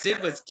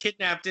 Sid was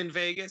kidnapped in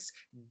Vegas.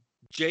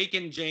 Jake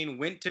and Jane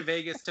went to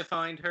Vegas to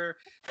find her.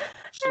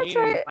 That's Shane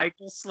and right.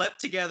 Michael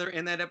slept together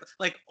in that episode.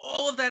 Like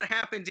all of that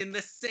happened in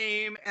the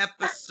same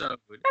episode.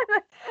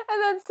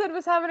 And then Sid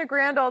was having a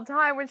grand old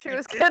time when she And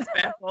was Sid kids.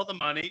 spent all the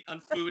money on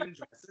food and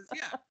dresses.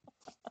 Yeah.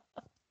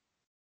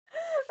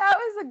 That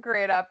was a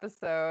great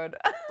episode.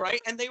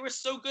 Right. And they were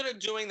so good at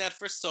doing that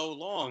for so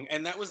long.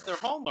 And that was their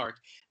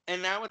hallmark.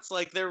 And now it's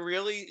like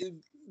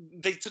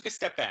they took a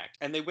step back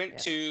and they went Yeah.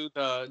 to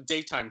the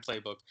daytime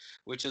playbook,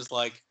 which is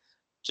like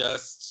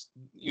just,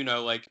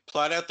 like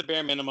plot out the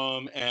bare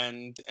minimum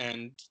and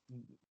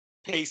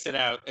pace it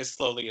out as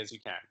slowly as you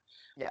can.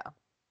 Yeah.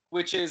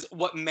 Which is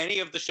what many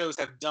of the shows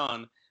have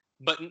done,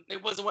 but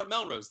it wasn't what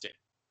Melrose did.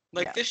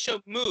 Like Yeah. this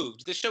show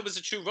moved. This show was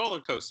a true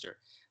roller coaster.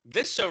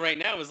 This show right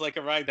now is like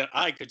a ride that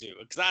I could do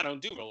because I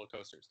don't do roller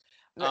coasters.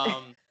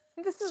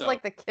 This is So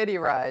like the kiddie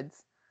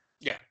rides.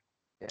 yeah,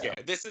 yeah.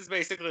 This is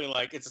basically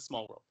like it's a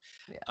small world.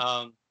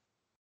 Yeah.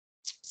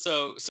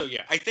 So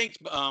yeah, I think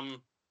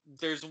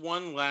there's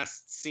one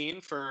last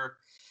scene for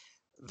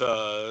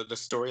the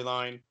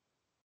storyline.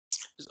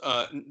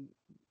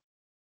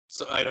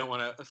 So I don't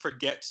want to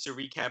forget to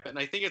recap it. And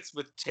I think it's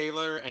with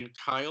Taylor and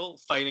Kyle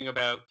fighting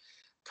about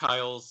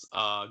Kyle's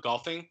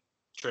golfing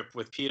trip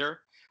with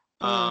Peter.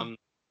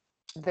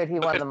 That he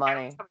won Because the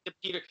money.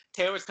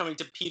 Taylor's coming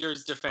to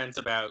Peter's defense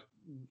about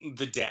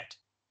the debt.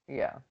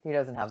 Yeah. He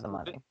doesn't have the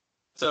money.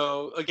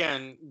 So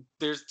again,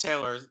 there's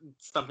Taylor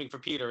stumping for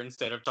Peter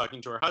instead of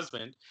talking to her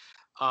husband.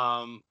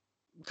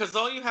 Because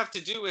all you have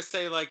to do is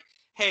say like,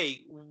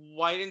 hey,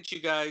 why didn't you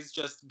guys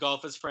just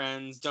golf as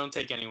friends? Don't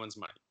take anyone's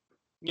money.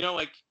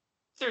 Like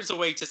there's a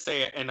way to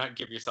say it and not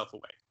give yourself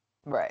away.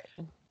 Right.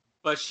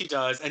 But she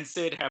does, and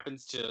Sid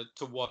happens to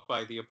walk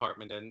by the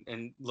apartment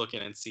and look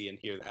in and see and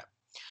hear that.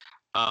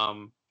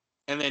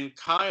 And then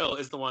Kyle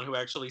is the one who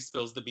actually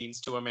spills the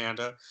beans to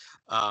Amanda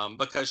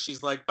because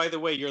she's like, by the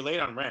way, you're late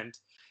on rent.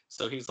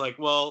 So he's like,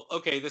 well,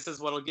 okay, this is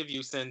what I'll give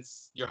you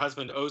since your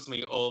husband owes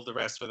me all of the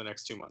rest for the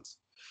next 2 months.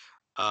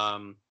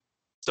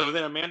 So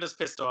then Amanda's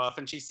pissed off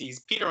and she sees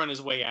Peter on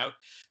his way out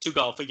to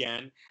golf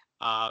again.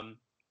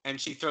 And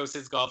she throws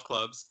his golf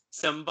clubs,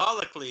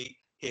 symbolically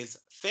his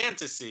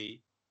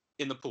fantasy,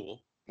 in the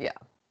pool. Yeah.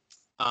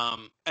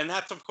 And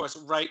that's, of course,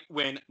 right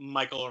when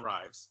Michael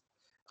arrives.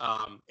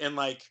 In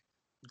like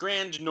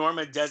grand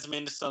Norma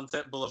Desmond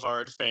Sunset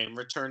Boulevard fame,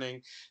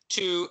 returning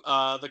to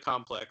the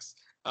complex.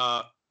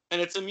 And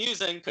it's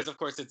amusing because, of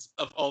course, it's,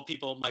 of all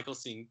people, Michael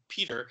seeing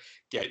Peter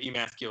get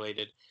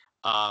emasculated.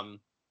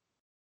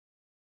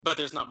 But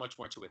there's not much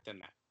more to it than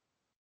that.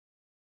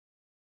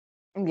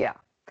 Yeah.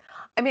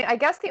 I mean, I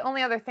guess the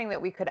only other thing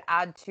that we could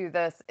add to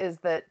this is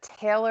that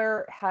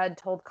Taylor had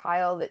told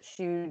Kyle that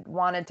she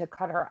wanted to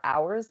cut her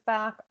hours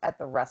back at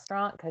the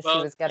restaurant because she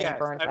was getting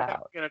burnt I'm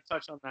out. going to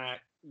touch on that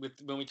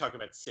when we talk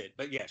about Sid,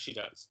 but yeah, she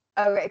does.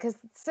 Okay, because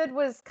Sid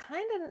was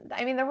kind of,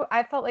 I mean,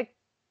 I felt like,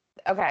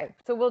 okay,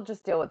 so we'll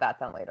just deal with that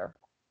then later.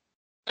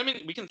 I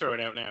mean, we can throw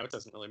it out now. It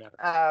doesn't really matter.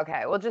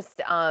 Okay, we'll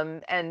just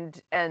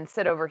and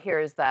Sid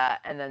overhears that,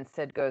 and then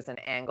Sid goes and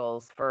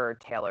angles for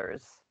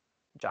Taylor's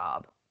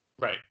job.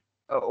 Right.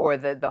 or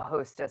the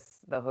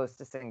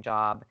hostessing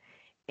job,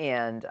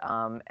 and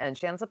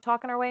she ends up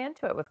talking her way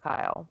into it with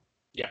Kyle.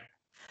 Yeah.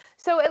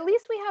 So at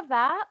least we have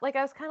that. Like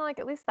I was kind of like,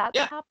 at least that's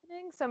Yeah.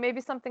 happening. So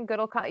maybe something good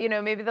will come.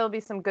 Maybe there'll be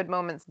some good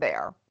moments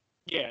there.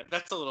 Yeah,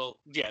 that's fun.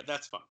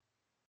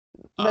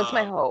 That's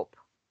my hope.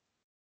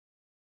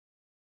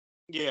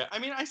 Yeah, I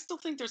mean, I still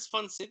think there's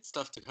fun Sid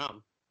stuff to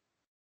come.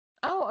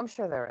 Oh, I'm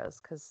sure there is,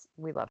 because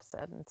we love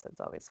Sid, and Sid's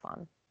always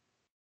fun.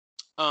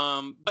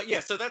 But yeah,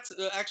 so that's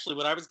actually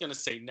what I was going to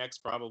say next,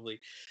 probably.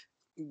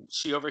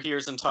 She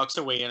overhears and talks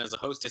her way in as a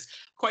hostess.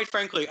 Quite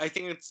frankly, I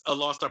think it's a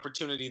lost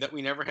opportunity that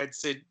we never had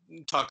Sid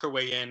talk her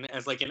way in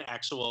as like an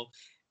actual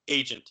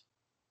agent,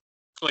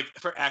 like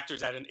for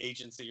actors at an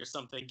agency or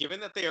something, given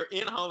that they are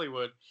in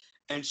Hollywood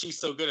and she's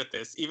so good at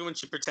this, even when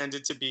she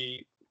pretended to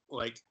be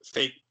like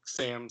fake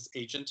Sam's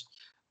agent.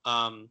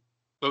 What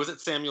was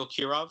it, Samuel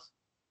Kirov?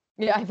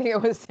 Yeah, I think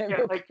it was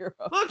Samuel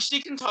Kirov. Look, she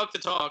can talk the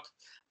talk.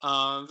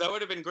 That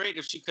would have been great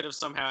if she could have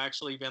somehow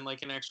actually been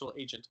like an actual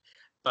agent.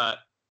 But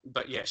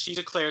yeah, she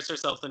declares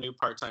herself the new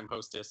part-time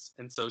hostess,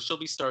 and so she'll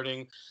be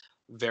starting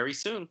very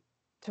soon.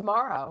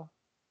 Tomorrow.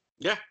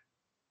 Yeah.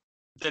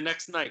 The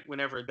next night,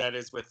 whenever that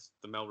is, with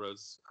the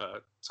Melrose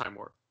Time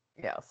Warp.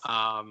 Yes.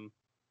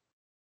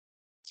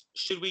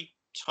 Should we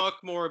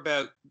talk more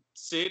about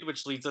Sid,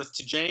 which leads us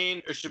to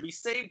Jane, or should we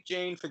save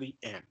Jane for the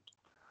end?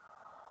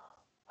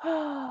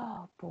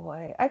 Oh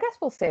boy, I guess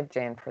we'll save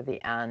Jane for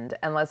the end,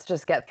 and let's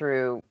just get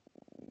through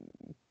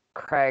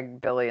Craig,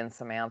 Billy, and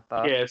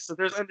Samantha. Yeah, so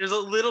there's a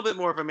little bit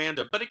more of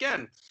Amanda, but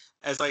again,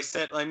 as I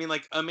said, I mean,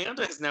 like,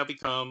 Amanda has now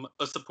become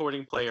a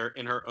supporting player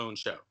in her own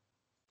show.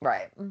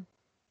 Right.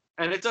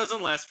 And it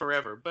doesn't last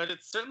forever, but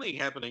it's certainly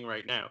happening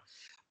right now.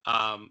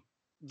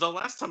 The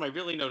last time I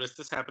really noticed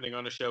this happening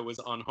on a show was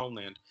on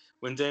Homeland,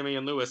 when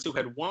Damian Lewis, who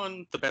had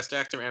won the Best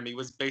Actor Emmy,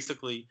 was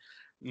basically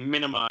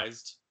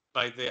minimized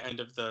by the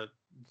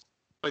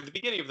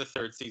beginning of the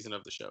third season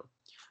of the show.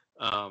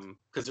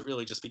 Because it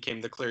really just became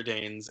the Claire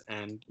Danes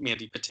and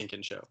Mandy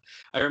Patinkin show.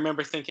 I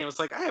remember thinking, I was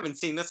like, I haven't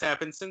seen this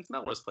happen since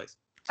Melrose Place.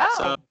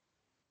 Oh.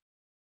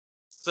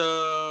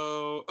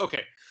 So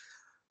okay.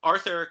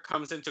 Arthur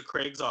comes into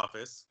Craig's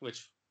office,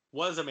 which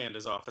was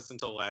Amanda's office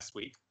until last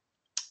week.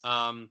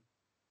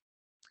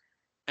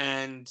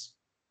 And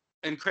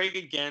Craig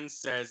again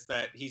says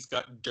that he's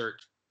got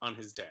dirt on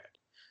his dad.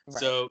 Right.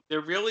 So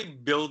they're really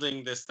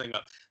building this thing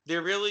up.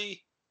 They're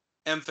really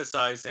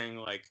emphasizing,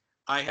 like,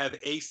 I have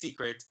a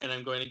secret, and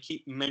I'm going to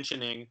keep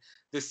mentioning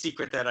the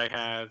secret that I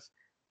have,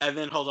 and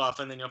then hold off,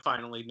 and then you'll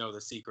finally know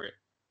the secret.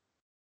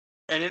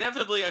 And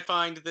inevitably, I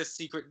find this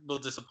secret will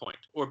disappoint,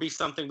 or be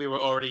something we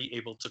were already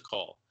able to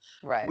call.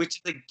 Right.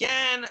 Which is,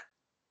 again,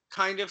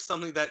 kind of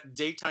something that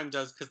daytime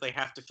does because they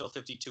have to fill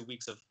 52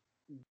 weeks of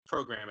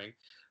programming.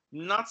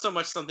 Not so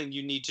much something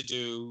you need to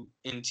do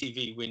in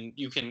TV when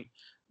you can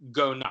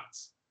go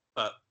nuts,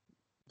 but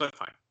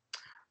fine.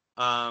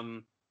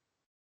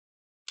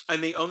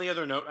 And the only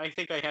other note I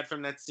think I had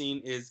from that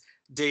scene is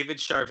David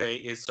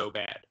Charvet is so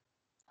bad.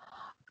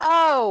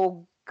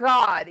 Oh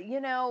God,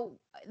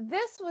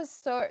 this was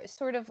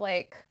sort of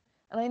like,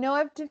 and I know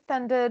I've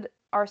defended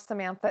our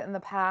Samantha in the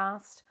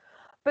past,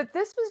 but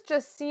this was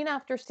just scene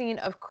after scene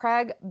of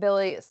Craig,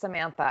 Billy,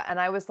 Samantha, and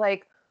I was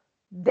like,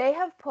 they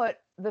have put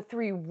the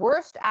three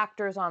worst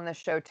actors on the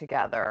show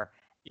together,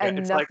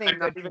 and nothing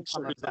good can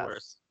come of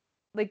this.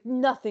 Like,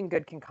 nothing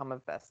good can come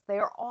of this. They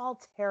are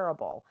all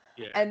terrible.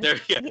 Yeah, and they're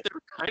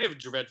kind of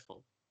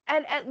dreadful.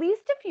 And at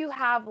least if you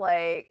have,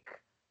 like,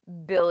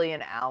 Billy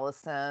and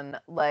Allison,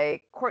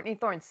 like, Courtney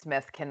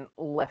Thorne-Smith can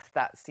lift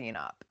that scene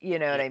up. You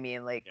know what I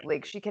mean?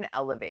 Like, she can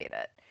elevate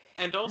it.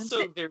 And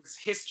also, there's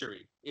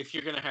history. If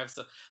you're gonna have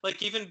some,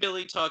 like, even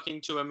Billy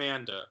talking to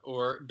Amanda,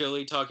 or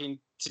Billy talking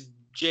to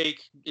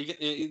Jake,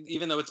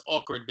 even though it's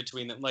awkward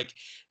between them, like,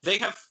 they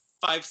have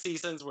 5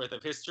 seasons worth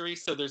of history,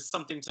 so there's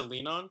something to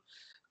lean on.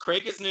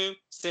 Craig is new,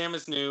 Sam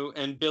is new,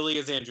 and Billy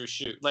is Andrew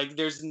Shute. Like,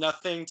 there's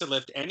nothing to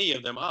lift any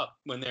of them up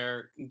when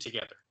they're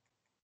together.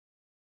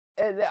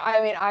 I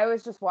mean, I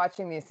was just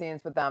watching these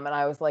scenes with them, and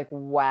I was like,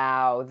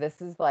 "Wow,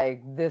 this is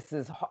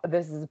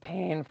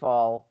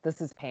painful.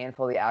 This is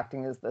painful. The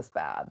acting is this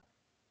bad."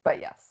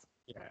 But yes.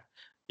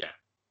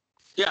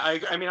 Yeah.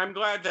 I mean, I'm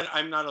glad that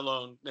I'm not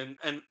alone, and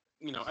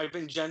I've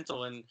been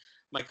gentle in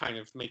my kind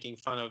of making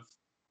fun of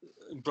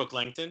Brooke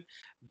Langton,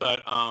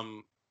 but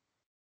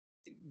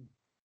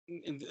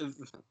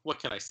what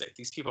can I say?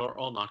 These people are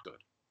all not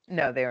good.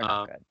 No, they are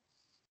not good.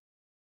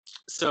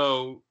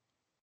 So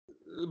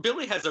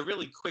Billy has a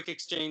really quick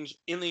exchange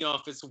in the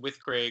office with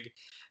Craig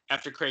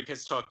after Craig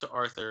has talked to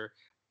Arthur.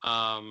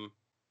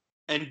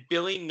 And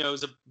Billy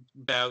knows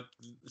about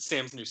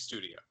Sam's new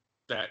studio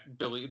that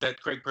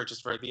Craig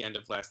purchased for at the end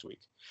of last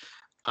week.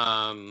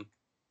 And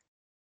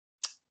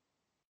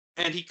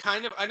he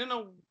kind of, I don't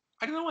know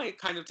why it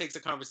kind of takes a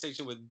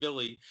conversation with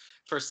Billy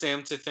for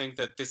Sam to think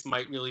that this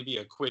might really be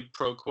a quid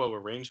pro quo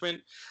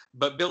arrangement.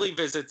 But Billy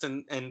visits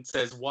and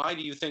says, "Why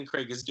do you think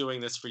Craig is doing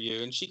this for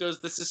you?" And she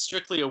goes, "This is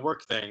strictly a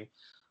work thing,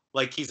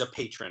 like he's a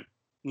patron,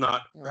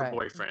 not her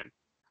boyfriend."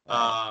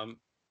 Right.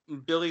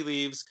 Billy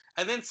leaves,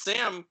 and then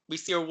Sam, we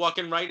see her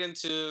walking right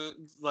into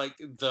like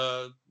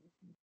the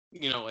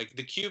like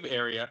the cube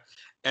area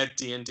at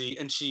D&D,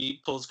 and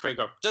she pulls Craig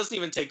up. Doesn't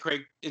even take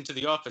Craig into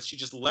the office. She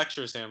just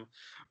lectures him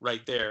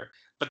right there.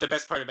 But the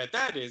best part about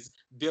that is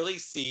Billy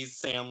sees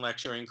Sam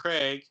lecturing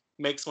Craig,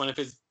 makes one of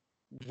his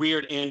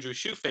weird Andrew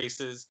Shue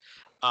faces,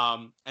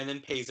 and then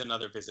pays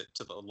another visit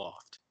to the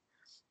loft.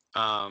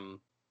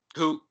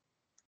 Who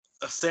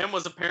Sam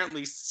was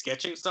apparently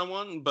sketching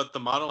someone, but the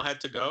model had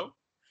to go.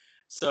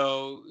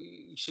 So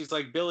she's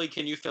like, Billy,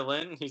 can you fill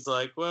in? He's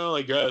like, well,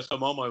 I guess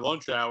I'm on my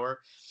lunch hour.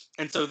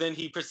 And so then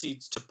he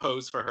proceeds to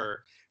pose for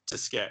her to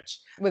sketch.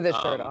 With his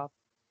shirt off.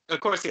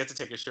 Of course, he had to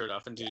take his shirt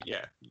off and do,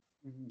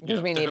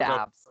 Because we need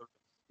abs.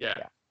 Yeah.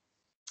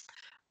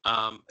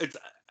 It's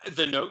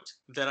the note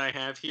that I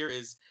have here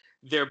is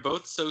they're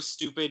both so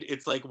stupid,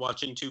 it's like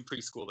watching two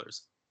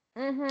preschoolers.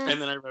 Mm-hmm.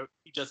 And then I wrote,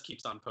 he just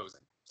keeps on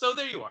posing. So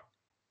there you are.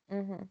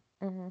 Mm-hmm.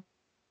 Mm-hmm.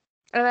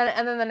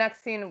 And then the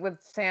next scene with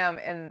Sam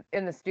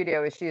in the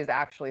studio is she is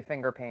actually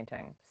finger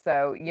painting.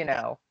 So,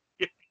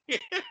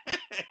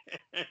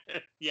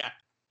 Yeah.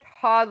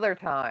 Toddler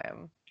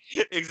time.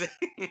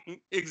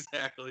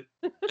 Exactly.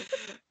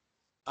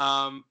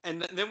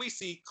 And then we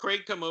see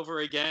Craig come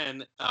over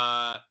again,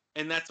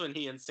 and that's when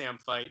he and Sam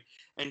fight.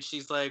 And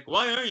she's like,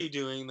 "Why are you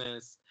doing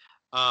this?"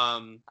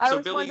 I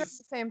was wondering the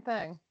same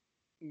thing.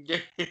 Yeah.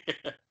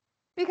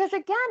 Because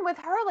again, with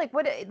her,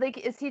 what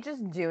is he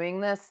just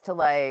doing this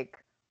to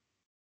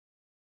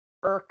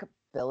irk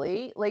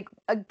Billy?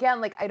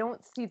 Again, I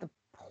don't see the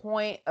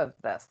point of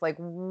this.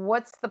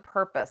 What's the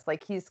purpose?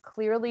 He's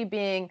clearly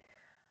being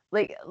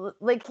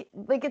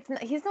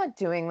he's not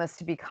doing this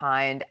to be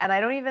kind, and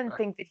I don't even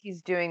think that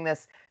he's doing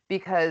this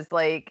because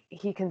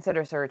he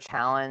considers her a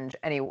challenge,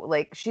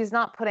 and she's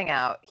not putting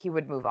out he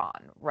would move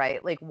on,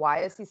 right? Why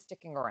is he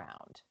sticking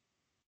around?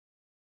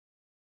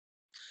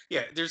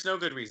 Yeah, there's no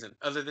good reason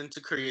other than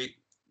to create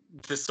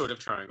this sort of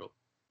triangle,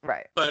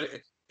 right? But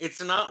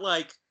it's not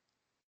like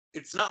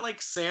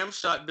Sam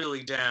shot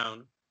Billy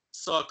down,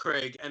 saw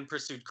Craig, and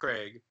pursued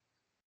Craig.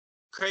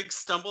 Craig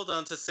stumbled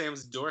onto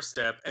Sam's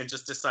doorstep and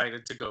just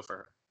decided to go for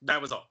her.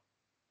 That was all.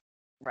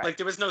 Right.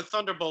 There was no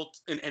thunderbolt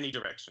in any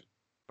direction.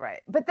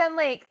 Right. But then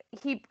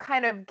he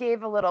kind of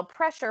gave a little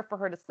pressure for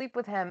her to sleep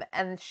with him,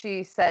 and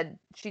she said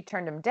she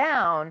turned him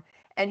down,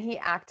 and he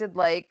acted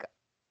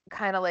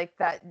kind of like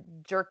that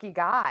jerky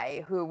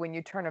guy who, when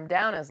you turn him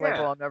down, is like,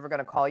 well, I'm never going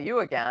to call you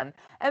again.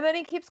 And then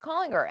he keeps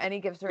calling her, and he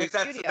gives her a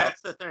studio.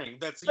 That's the thing.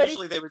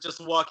 Usually they would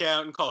just walk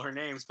out and call her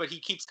names, but he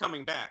keeps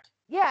coming back.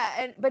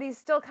 Yeah, but he's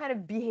still kind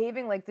of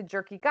behaving like the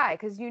jerky guy,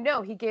 because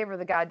he gave her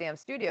the goddamn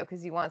studio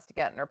because he wants to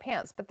get in her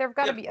pants. But there've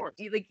got to be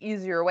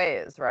easier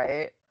ways,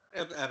 right?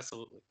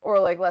 Absolutely. Or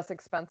less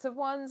expensive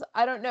ones.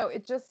 I don't know.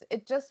 It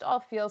just all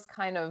feels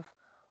kind of,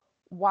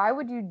 why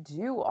would you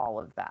do all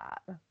of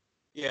that?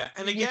 Yeah,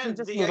 and again,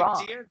 the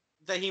idea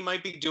that he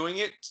might be doing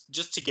it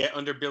just to get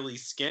under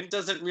Billy's skin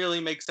doesn't really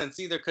make sense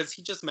either, because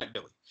he just met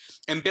Billy,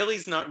 and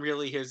Billy's not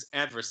really his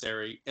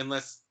adversary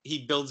unless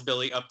he builds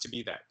Billy up to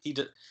be that. He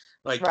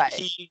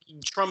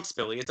trumps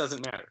Billy. It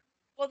doesn't matter.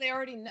 Well, he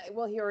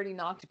already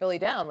knocked Billy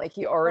down.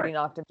 He already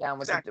knocked him down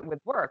with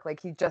work.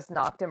 He just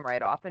knocked him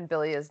right off, and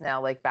Billy is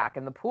now back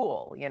in the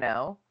pool.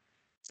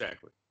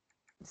 Exactly.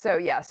 So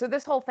yeah, so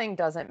this whole thing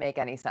doesn't make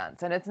any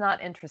sense, and it's not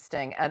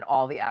interesting, and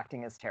all the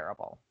acting is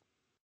terrible.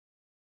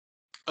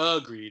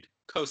 Agreed.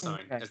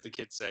 Cosign, as the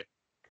kids say.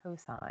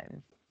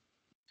 Cosign.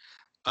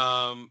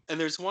 And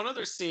there's one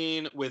other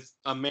scene with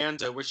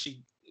Amanda where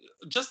she,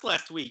 just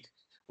last week,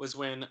 was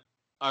when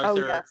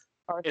Arthur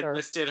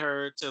enlisted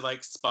her to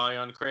spy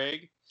on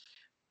Craig,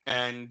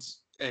 and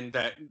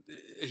that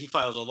he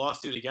filed a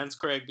lawsuit against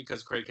Craig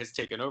because Craig has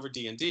taken over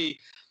D&D.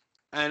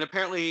 And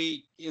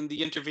apparently, in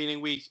the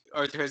intervening week,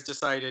 Arthur has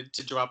decided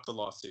to drop the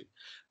lawsuit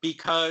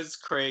because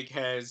Craig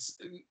has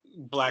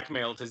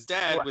blackmailed his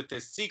dad with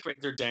this secret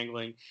they're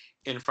dangling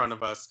in front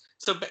of us.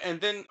 And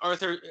then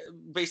Arthur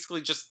basically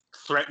just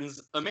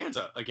threatens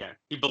Amanda again.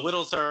 He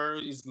belittles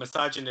her. He's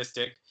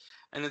misogynistic.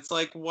 And it's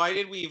like, why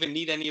did we even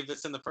need any of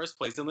this in the first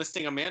place?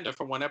 Enlisting Amanda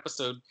for one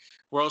episode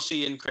where all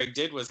she and Craig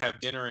did was have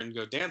dinner and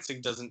go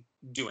dancing doesn't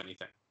do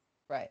anything.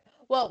 Right.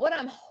 Well, what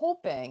I'm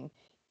hoping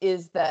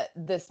is that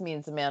this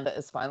means Amanda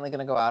is finally going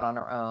to go out on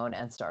her own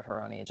and start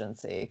her own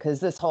agency,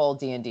 because this whole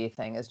D&D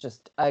thing is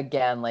just,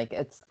 again,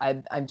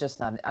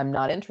 I'm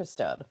not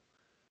interested.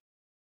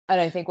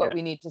 And I think what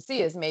we need to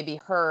see is maybe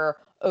her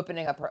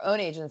opening up her own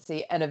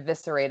agency and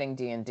eviscerating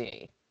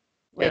D&D.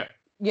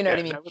 You know what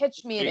I mean?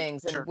 Pitch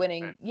meetings and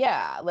winning.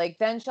 Yeah.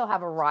 Then she'll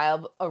have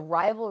a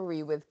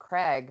rivalry with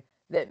Craig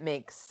that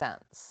makes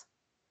sense.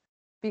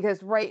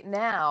 Because right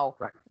now,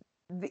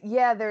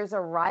 there's a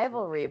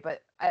rivalry,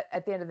 but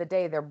at the end of the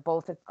day, they're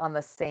both on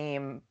the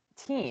same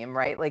team,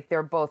 right?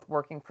 They're both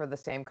working for the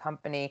same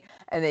company,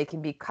 and they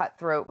can be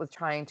cutthroat with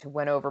trying to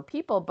win over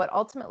people. But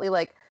ultimately,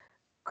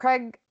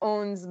 Craig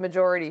owns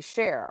majority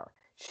share.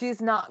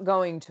 She's not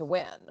going to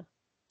win.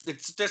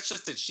 That's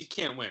just it. She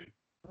can't win.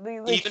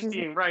 Even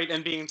being right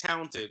and being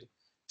talented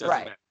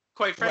doesn't matter.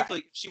 Quite frankly,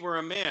 if she were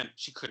a man,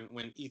 she couldn't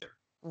win either.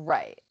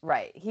 Right,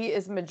 right. He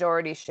is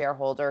majority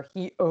shareholder.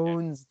 He Yeah.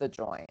 owns the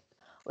joint.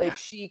 Like Yeah.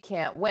 she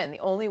can't win. The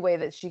only way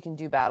that she can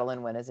do battle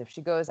and win is if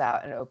she goes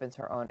out and opens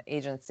her own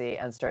agency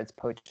and starts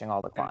poaching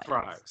all the And clients.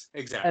 thrives.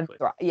 And Exactly.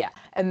 yeah,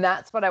 and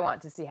that's what I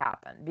want to see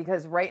happen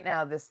because right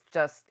now this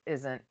just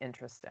isn't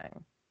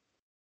interesting.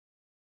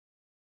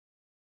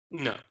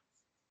 No.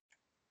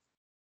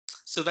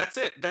 So that's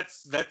it.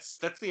 That's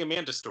the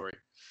Amanda story.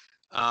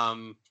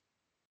 Um,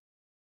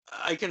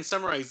 I can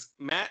summarize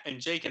Matt and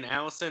Jake and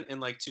Allison in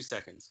like 2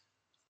 seconds.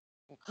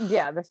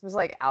 Yeah, this was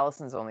like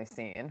Allison's only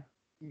scene.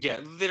 Yeah,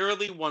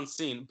 literally one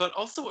scene, but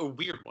also a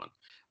weird one.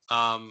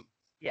 Um,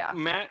 Yeah.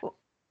 Matt, Well,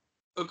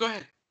 oh, go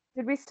ahead.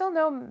 did we still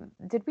know?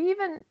 Did we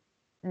even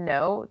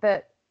know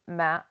that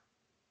Matt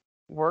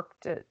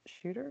worked at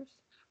Shooters?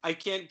 I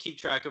can't keep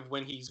track of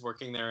when he's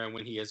working there and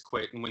when he has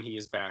quit and when he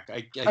is back.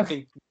 I Okay.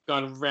 think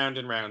gone round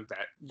and round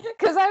that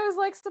Because I was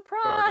like,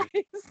 jargon.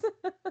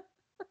 surprise.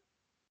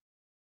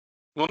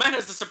 Well, Matt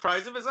has a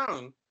surprise of his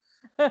own,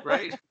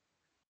 right?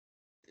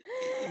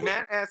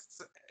 Matt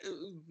asks,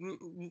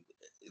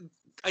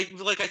 I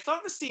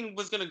thought the scene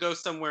was gonna go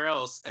somewhere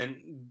else,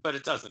 but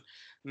it doesn't.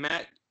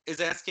 Matt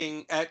is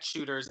asking at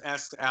Shooters,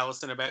 asks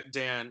Allison about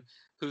Dan,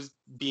 who's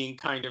being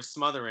kind of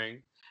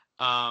smothering,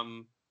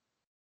 um,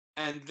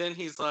 and then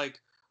he's like,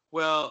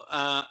 "Well,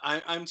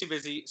 I'm too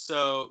busy,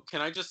 so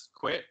can I just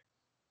quit?"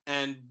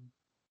 And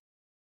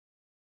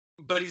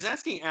but he's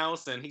asking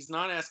Allison, he's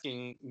not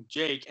asking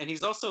Jake, and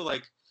he's also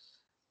like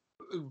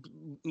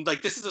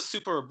this is a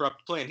super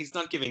abrupt plan. He's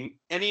not giving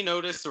any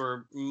notice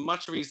or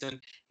much reason.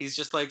 He's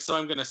just like, so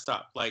I'm gonna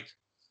stop. Like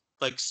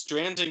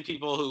stranding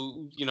people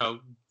who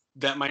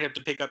that might have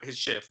to pick up his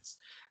shifts,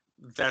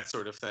 that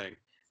sort of thing.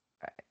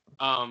 Right.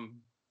 Um,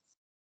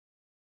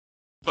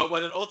 but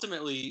what it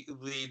ultimately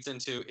leads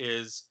into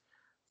is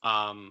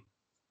um,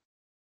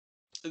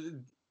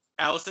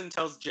 Allison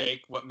tells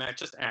Jake what Matt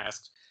just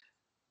asked.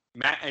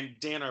 Matt and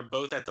Dan are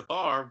both at the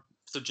bar,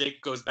 so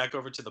Jake goes back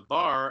over to the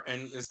bar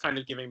and is kind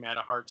of giving Matt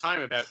a hard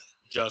time about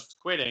just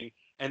quitting.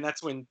 And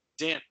that's when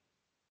Dan.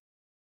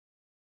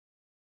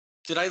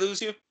 Did I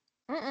lose you?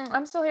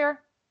 I'm still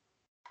here.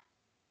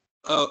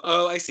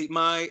 Oh, I see.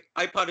 My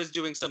iPod is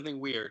doing something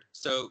weird.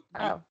 So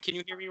Oh, can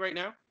you hear me right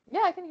now?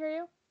 yeah, I can hear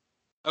you.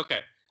 Okay.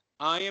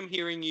 I am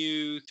hearing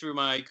you through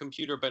my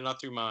computer, but not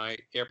through my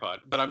AirPod.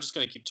 But I'm just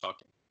going to keep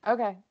talking.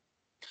 Okay.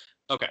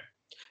 Okay.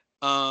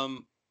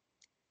 Um,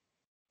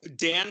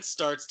 Dan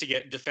starts to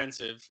get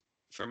defensive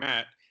for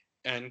Matt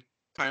and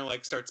kind of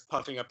like starts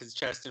puffing up his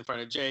chest in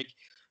front of Jake,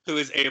 who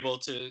is able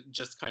to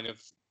just kind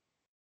of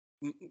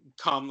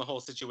calm the whole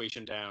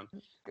situation down.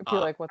 Be Uh,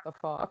 like, what the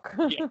fuck?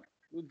 yeah,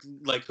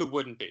 like who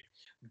wouldn't be?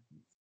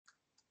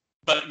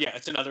 But yeah,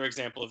 it's another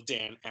example of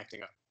Dan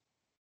acting up.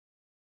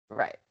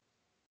 Right.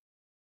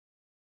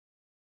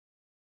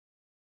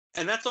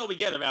 And that's all we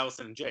get of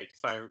Allison and Jake,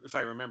 if I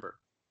remember.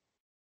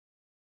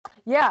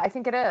 Yeah, I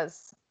think it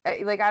is.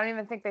 Like, I don't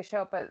even think they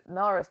show up at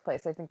Melrose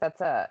Place. I think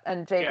that's it.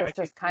 And Jake Yeah, is I think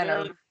just kind of,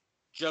 literally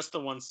just the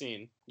one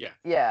scene. Yeah.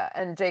 yeah,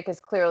 and Jake is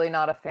clearly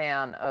not a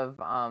fan Oh,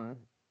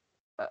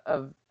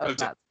 of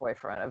Matt's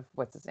boyfriend, of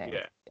what's his name.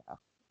 yeah.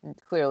 Yeah.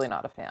 Clearly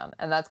not a fan.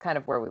 And that's kind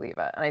of where we leave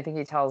it. And I think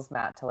he tells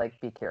Matt to like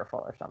be careful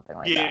or something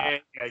like that.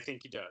 Yeah, I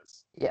think he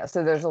does. Yeah,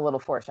 so there's a little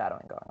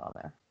foreshadowing going on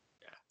there.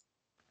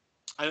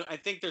 Yeah. I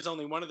think there's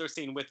only one other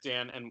scene with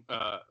Dan and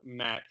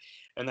Matt,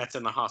 and that's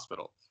in the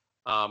hospital.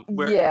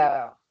 Where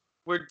Yeah.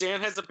 where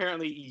Dan has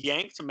apparently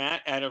yanked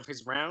Matt out of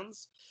his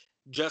rounds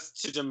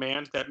just to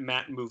demand that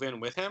Matt move in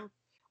with him.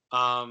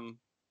 Um,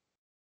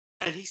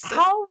 and he says,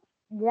 How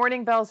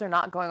warning bells are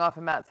not going off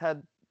in Matt's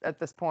head at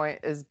this point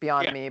is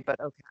beyond yeah, me, but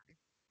okay.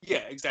 yeah,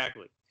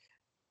 exactly.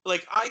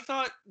 Like I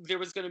thought there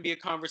was going to be a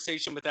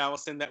conversation with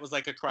Allison that was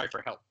like a cry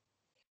for help,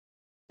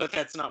 but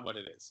that's not what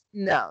it is.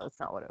 No, that's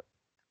not what it.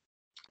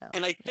 No.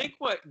 And I think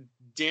what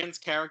Dan's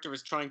character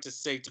is trying to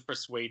say to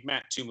persuade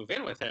Matt to move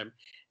in with him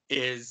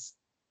is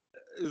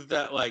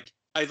that like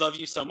I love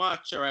you so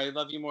much, or I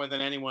love you more than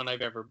anyone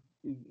I've ever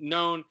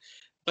known.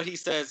 But he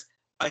says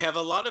I have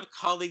a lot of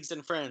colleagues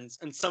and friends,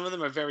 and some of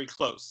them are very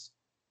close,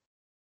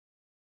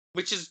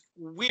 which is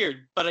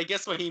weird. But I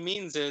guess what he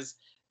means is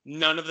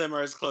none of them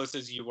are as close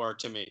as you are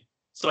to me.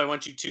 So I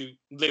want you to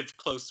live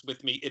close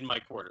with me in my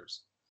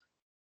quarters.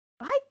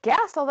 I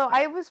guess, although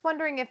I was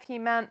wondering if he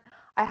meant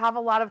I have a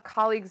lot of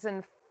colleagues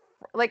and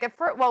like at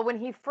first, well, when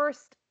he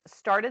first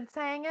started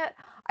saying it,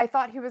 I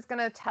thought he was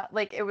gonna tell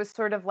like it was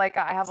sort of like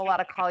I have a lot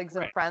of colleagues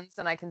and Right. friends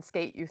and I can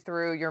skate you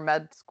through your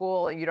med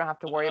school and you don't have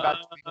to worry about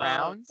doing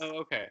rounds.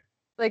 Okay.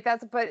 Like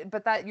that's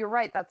but that you're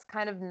right, that's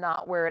kind of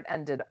not where it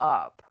ended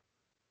up.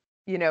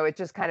 It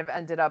just kind of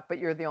ended up, but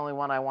you're the only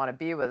one I want to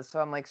be with. So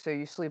I'm like, so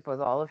you sleep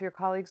with all of your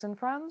colleagues and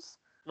friends?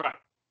 Right.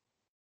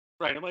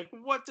 Right. I'm like,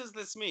 what does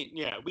this mean?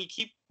 Yeah, we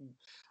keep.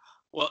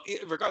 Well,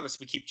 regardless,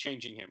 we keep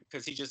changing him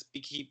because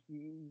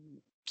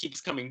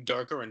keeps coming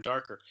darker and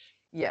darker.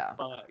 Yeah.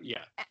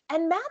 Yeah.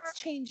 And Matt's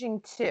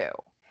changing too.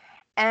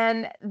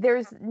 And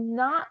there's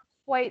not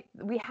quite,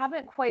 we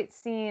haven't quite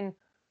seen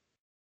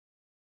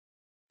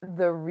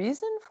the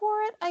reason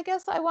for it, I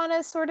guess I want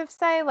to sort of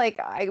say, like,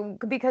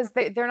 because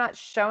they're not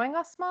showing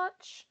us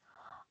much.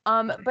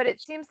 But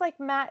it seems like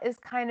Matt is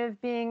kind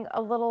of being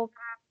a little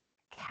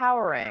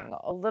cowering,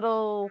 a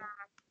little.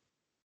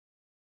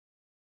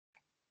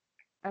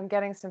 I'm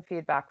getting some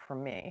feedback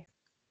from me.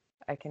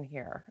 I can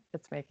hear.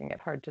 It's making it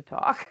hard to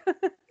talk.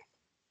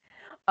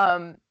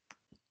 um,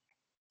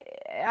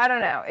 I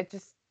don't know. It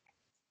just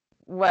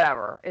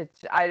whatever.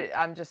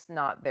 I'm just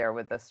not there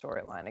with this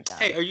storyline again.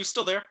 Hey, are you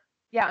still there?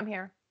 Yeah, I'm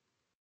here.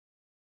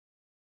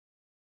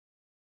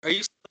 Are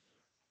you?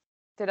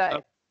 Did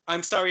I?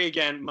 I'm sorry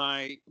again.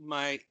 My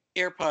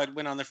AirPod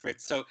went on the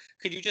fritz. So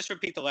could you just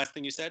repeat the last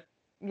thing you said?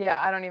 Yeah,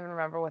 I don't even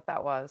remember what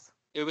that was.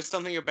 It was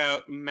something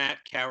about Matt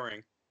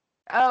cowering.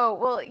 Oh,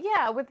 well,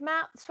 yeah, with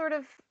Matt sort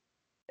of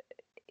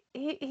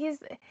he's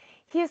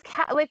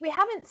like we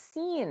haven't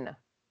seen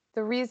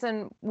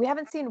we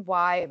haven't seen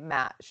why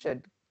Matt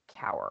should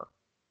cower.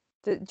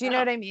 Do you know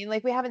what I mean?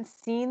 Like we haven't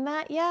seen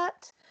that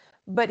yet,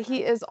 but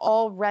he is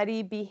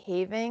already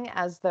behaving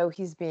as though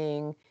he's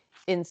being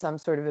in some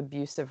sort of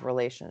abusive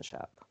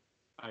relationship.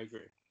 I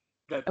agree.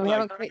 And we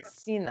haven't quite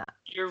seen that.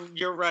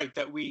 You're right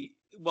that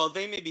while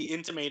they may be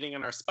intimating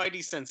and our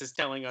spidey sense is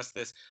telling us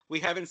this, we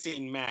haven't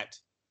seen Matt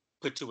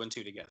put two and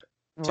two together.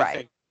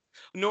 Right.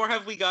 Nor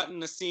have we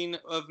gotten a scene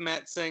of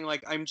Matt saying,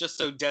 like, I'm just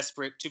so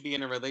desperate to be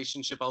in a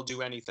relationship, I'll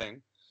do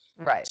anything.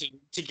 Right.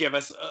 To give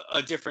us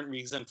a different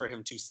reason for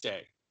him to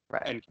stay.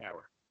 Right. And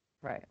cower.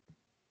 Right.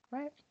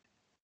 Right.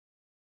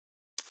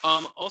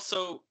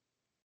 Also,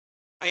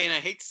 I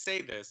hate to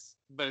say this,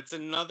 but it's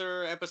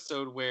another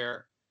episode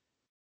where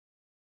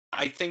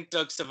I think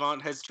Doug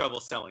Savant has trouble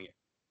selling it.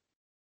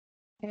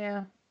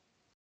 Yeah.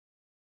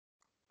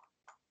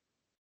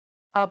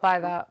 I'll buy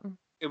that.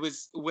 It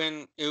was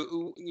when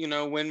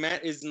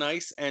Matt is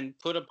nice and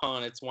put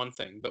upon, it's one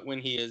thing, but when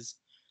he is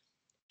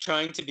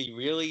trying to be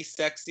really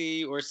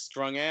sexy or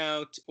strung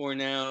out, or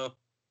now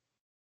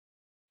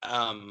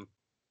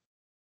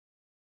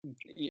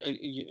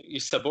you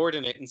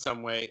subordinate in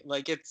some way,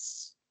 like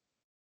it's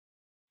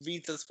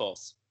reads as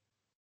false.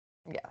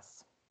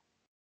 Yes.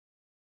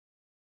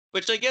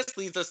 Which I guess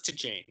leads us to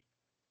Jane.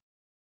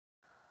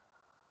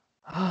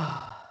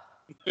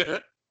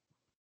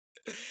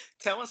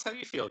 Tell us how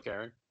you feel,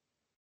 Karen.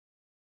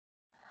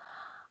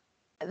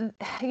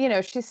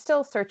 She's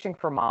still searching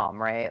for mom,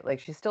 right? Like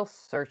she's still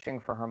searching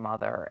for her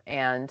mother.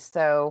 And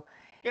so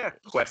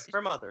quest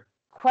for mother.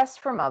 Quest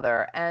for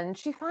mother, and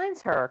she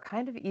finds her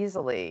kind of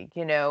easily,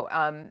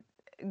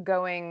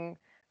 going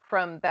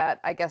from that,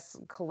 I guess,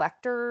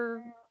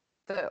 collector,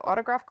 the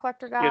autograph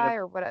collector guy,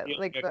 or what,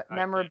 like the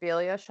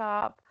memorabilia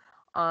shop,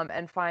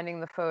 and finding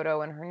the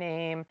photo and her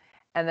name,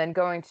 and then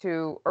going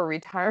to a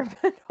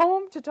retirement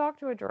home to talk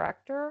to a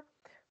director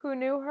who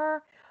knew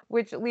her,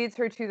 which leads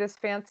her to this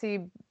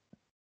fancy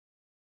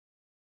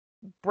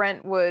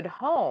Brentwood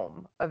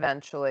home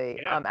eventually,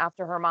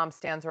 after her mom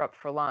stands her up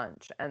for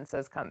lunch and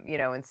says, come,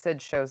 and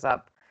Sid shows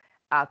up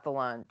at the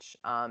lunch,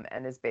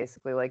 and is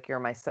basically like, you're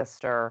my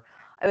sister.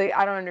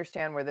 I don't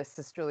understand where this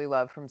sisterly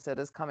love from Sid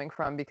is coming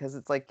from, because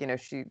it's like,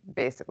 she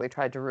basically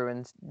tried to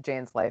ruin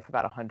Jane's life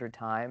about 100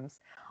 times.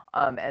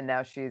 And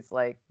now she's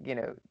like,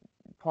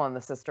 pulling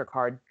the sister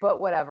card,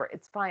 but whatever,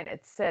 it's fine.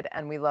 It's Sid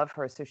and we love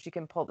her, so she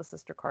can pull the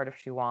sister card if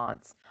she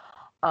wants.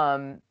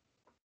 So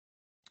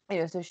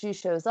she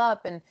shows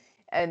up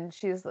and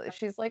she's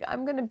like,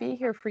 I'm going to be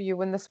here for you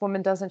when this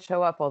woman doesn't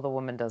show up. Well, the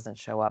woman doesn't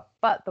show up,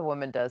 but the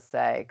woman does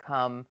say,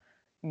 come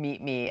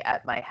meet me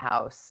at my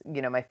house,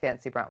 my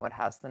fancy Brentwood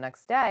house the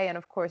next day. And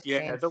of course,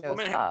 Jane the shows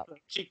woman up.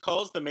 She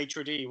calls the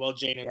maitre d' while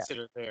Jane and Sid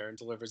are there and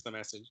delivers the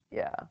message.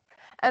 Yeah.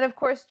 And of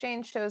course,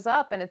 Jane shows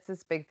up and it's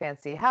this big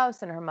fancy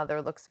house and her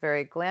mother looks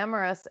very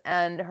glamorous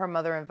and her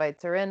mother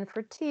invites her in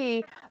for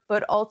tea,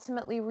 but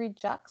ultimately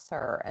rejects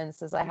her and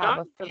says, I have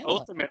a family.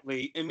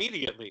 Ultimately,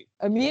 immediately.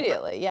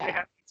 Yeah.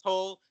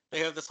 They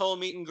have this whole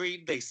meet and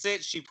greet. They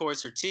sit, she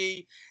pours her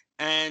tea,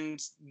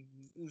 and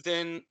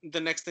then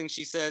the next thing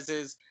she says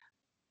is,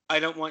 I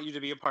don't want you to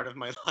be a part of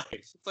my life.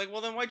 It's like, well,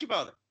 then why'd you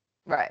bother?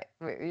 Right.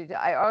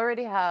 I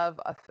already have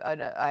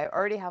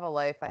a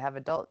life. I have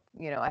adult,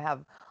 I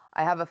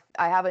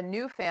have a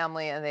new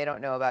family and they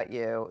don't know about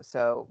you,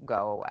 so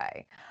go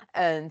away.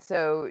 And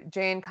so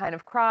Jane kind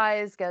of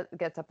cries,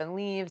 gets up and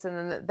leaves,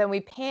 and then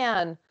we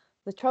pan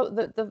the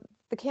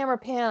camera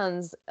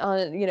pans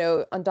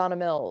on, on Donna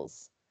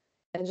Mills,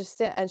 and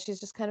she's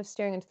just kind of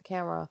staring into the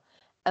camera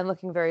and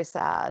looking very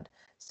sad.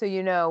 So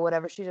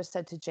whatever she just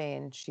said to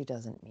Jane, she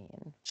doesn't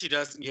mean. She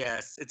doesn't.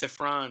 Yes, it's a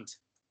front.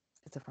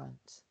 It's a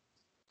front.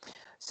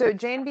 So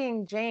Jane,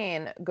 being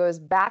Jane, goes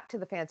back to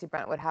the fancy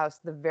Brentwood house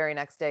the very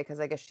next day, because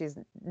I guess she's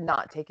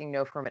not taking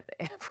no for an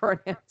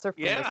answer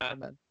from this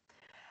woman.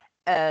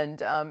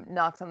 And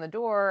knocks on the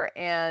door,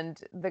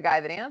 and the guy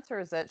that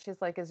answers it,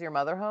 she's like, is your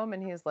mother home?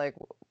 And he's like,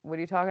 what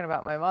are you talking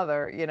about, my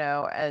mother?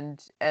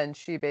 And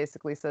she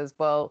basically says,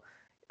 well,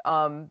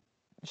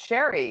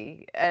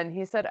 Sherry. And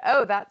he said,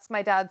 oh, that's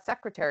my dad's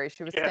secretary.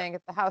 She was staying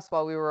at the house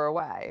while we were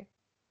away.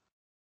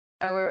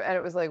 And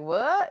it was like,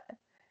 what?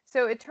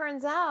 So it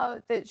turns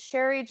out that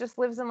Sherry just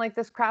lives in like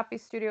this crappy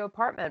studio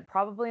apartment,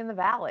 probably in the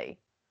valley.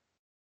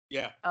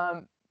 Yeah.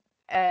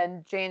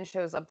 And Jane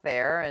shows up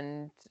there,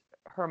 and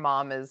her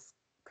mom is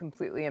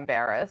completely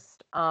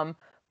embarrassed. But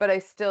I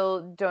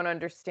still don't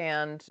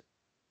understand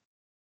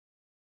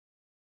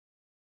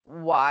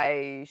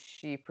why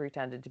she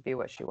pretended to be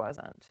what she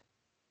wasn't.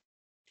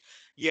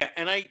 Yeah,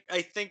 and I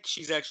think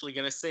she's actually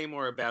going to say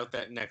more about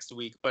that next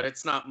week, but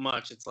it's not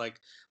much. It's like,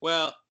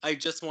 well, I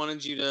just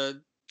wanted you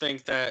to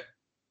think that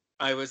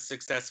I was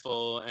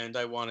successful and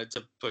I wanted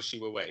to push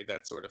you away,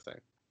 that sort of thing.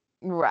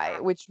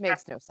 Right, which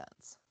makes no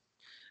sense.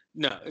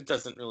 No, it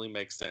doesn't really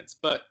make sense.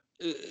 But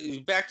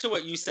back to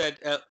what you said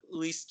at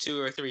least 2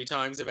 or 3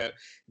 times about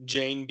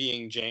Jane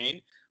being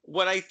Jane.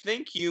 What I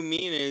think you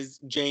mean is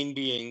Jane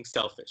being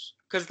selfish.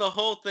 Because the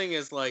whole thing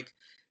is like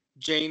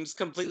Jane's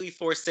completely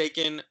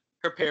forsaken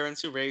her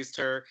parents who raised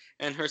her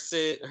and her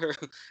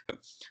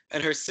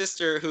and her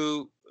sister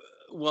who,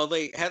 while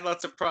they had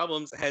lots of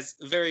problems, has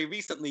very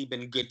recently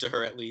been good to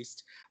her at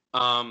least.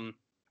 Um,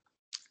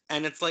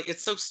 and it's like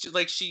it's so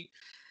like she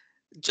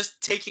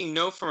just taking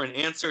no for an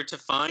answer to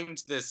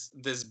find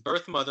this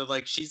birth mother,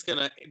 like she's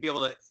gonna be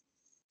able to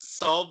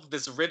solve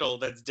this riddle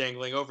that's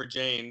dangling over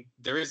Jane.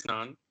 There is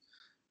none.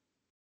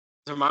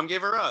 Her mom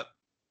gave her up.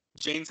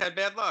 Jane's had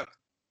bad luck.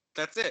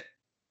 That's it.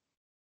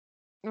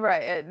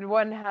 Right,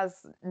 one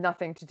has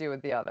nothing to do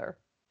with the other.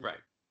 Right.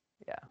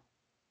 Yeah.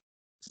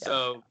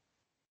 So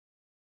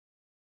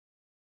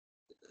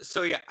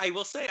so yeah, I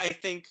will say I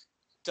think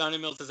Donna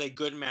Mills is a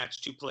good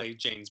match to play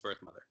Jane's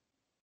birth mother.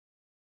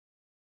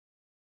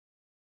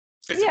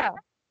 Physically. Yeah.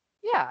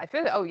 Yeah, I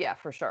feel oh yeah,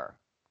 for sure.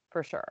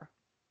 For sure.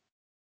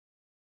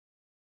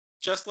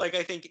 Just like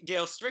I think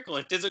Gail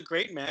Strickland is a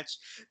great match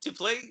to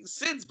play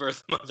Sid's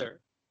birth mother.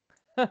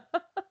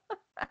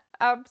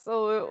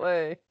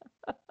 Absolutely.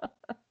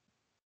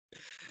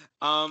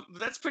 But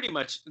that's pretty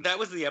much that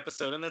was the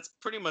episode, and that's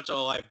pretty much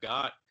all I've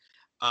got.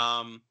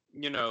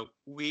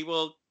 We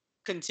will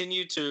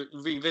continue to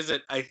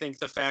revisit, I think,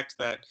 the fact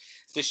that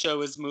the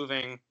show is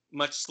moving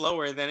much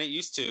slower than it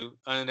used to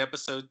on an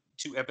episode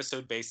to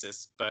episode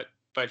basis, but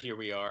here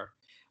we are.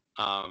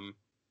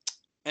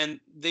 And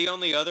the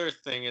only other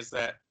thing is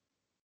that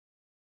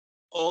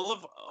all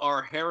of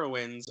our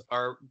heroines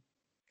are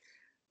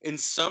in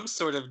some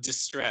sort of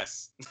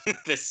distress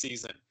this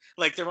season.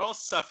 Like they're all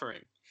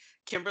suffering.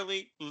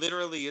 Kimberly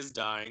literally is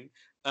dying.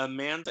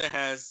 Amanda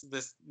has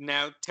this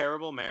now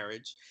terrible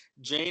marriage.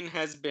 Jane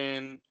has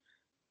been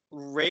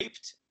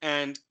raped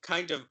and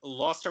kind of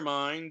lost her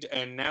mind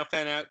and now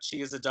found out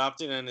she is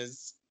adopted and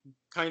is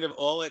kind of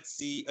all at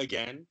sea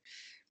again.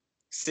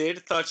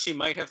 Sid thought she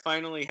might have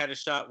finally had a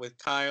shot with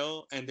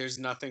Kyle and there's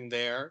nothing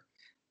there.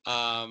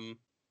 Um,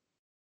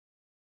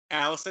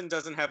 Allison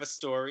doesn't have a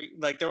story.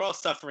 Like they're all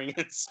suffering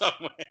in some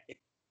way.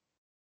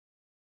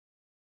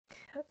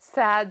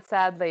 Sad,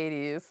 sad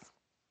ladies.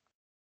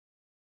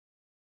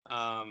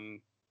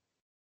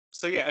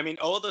 So yeah, I mean,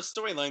 all those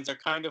storylines are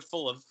kind of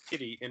full of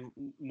pity in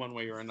one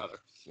way or another.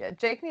 Yeah,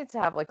 Jake needs to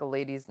have like a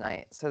ladies'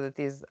 night so that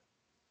these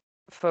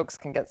folks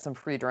can get some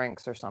free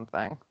drinks or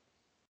something.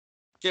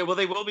 Yeah, well,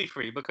 they will be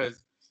free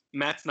because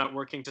Matt's not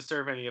working to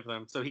serve any of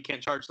them, so he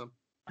can't charge them.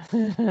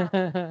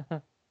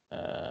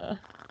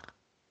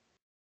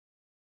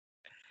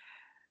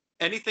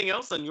 Anything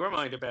else on your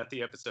mind about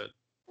the episode?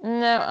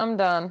 No, I'm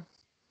done.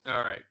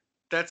 All right.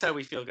 That's how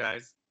we feel,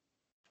 guys.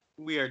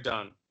 We are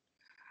done.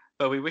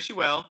 But we wish you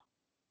well.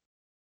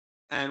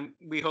 And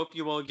we hope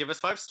you will give us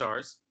 5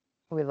 stars.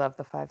 We love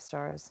the 5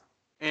 stars.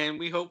 And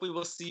we hope we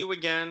will see you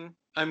again.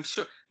 I'm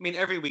sure, I mean,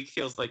 every week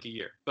feels like a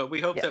year, but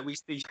we hope that we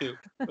see you,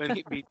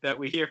 that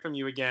we hear from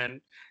you again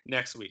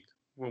next week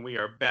when we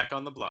are back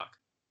on the block.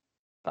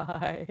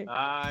 Bye.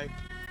 Bye.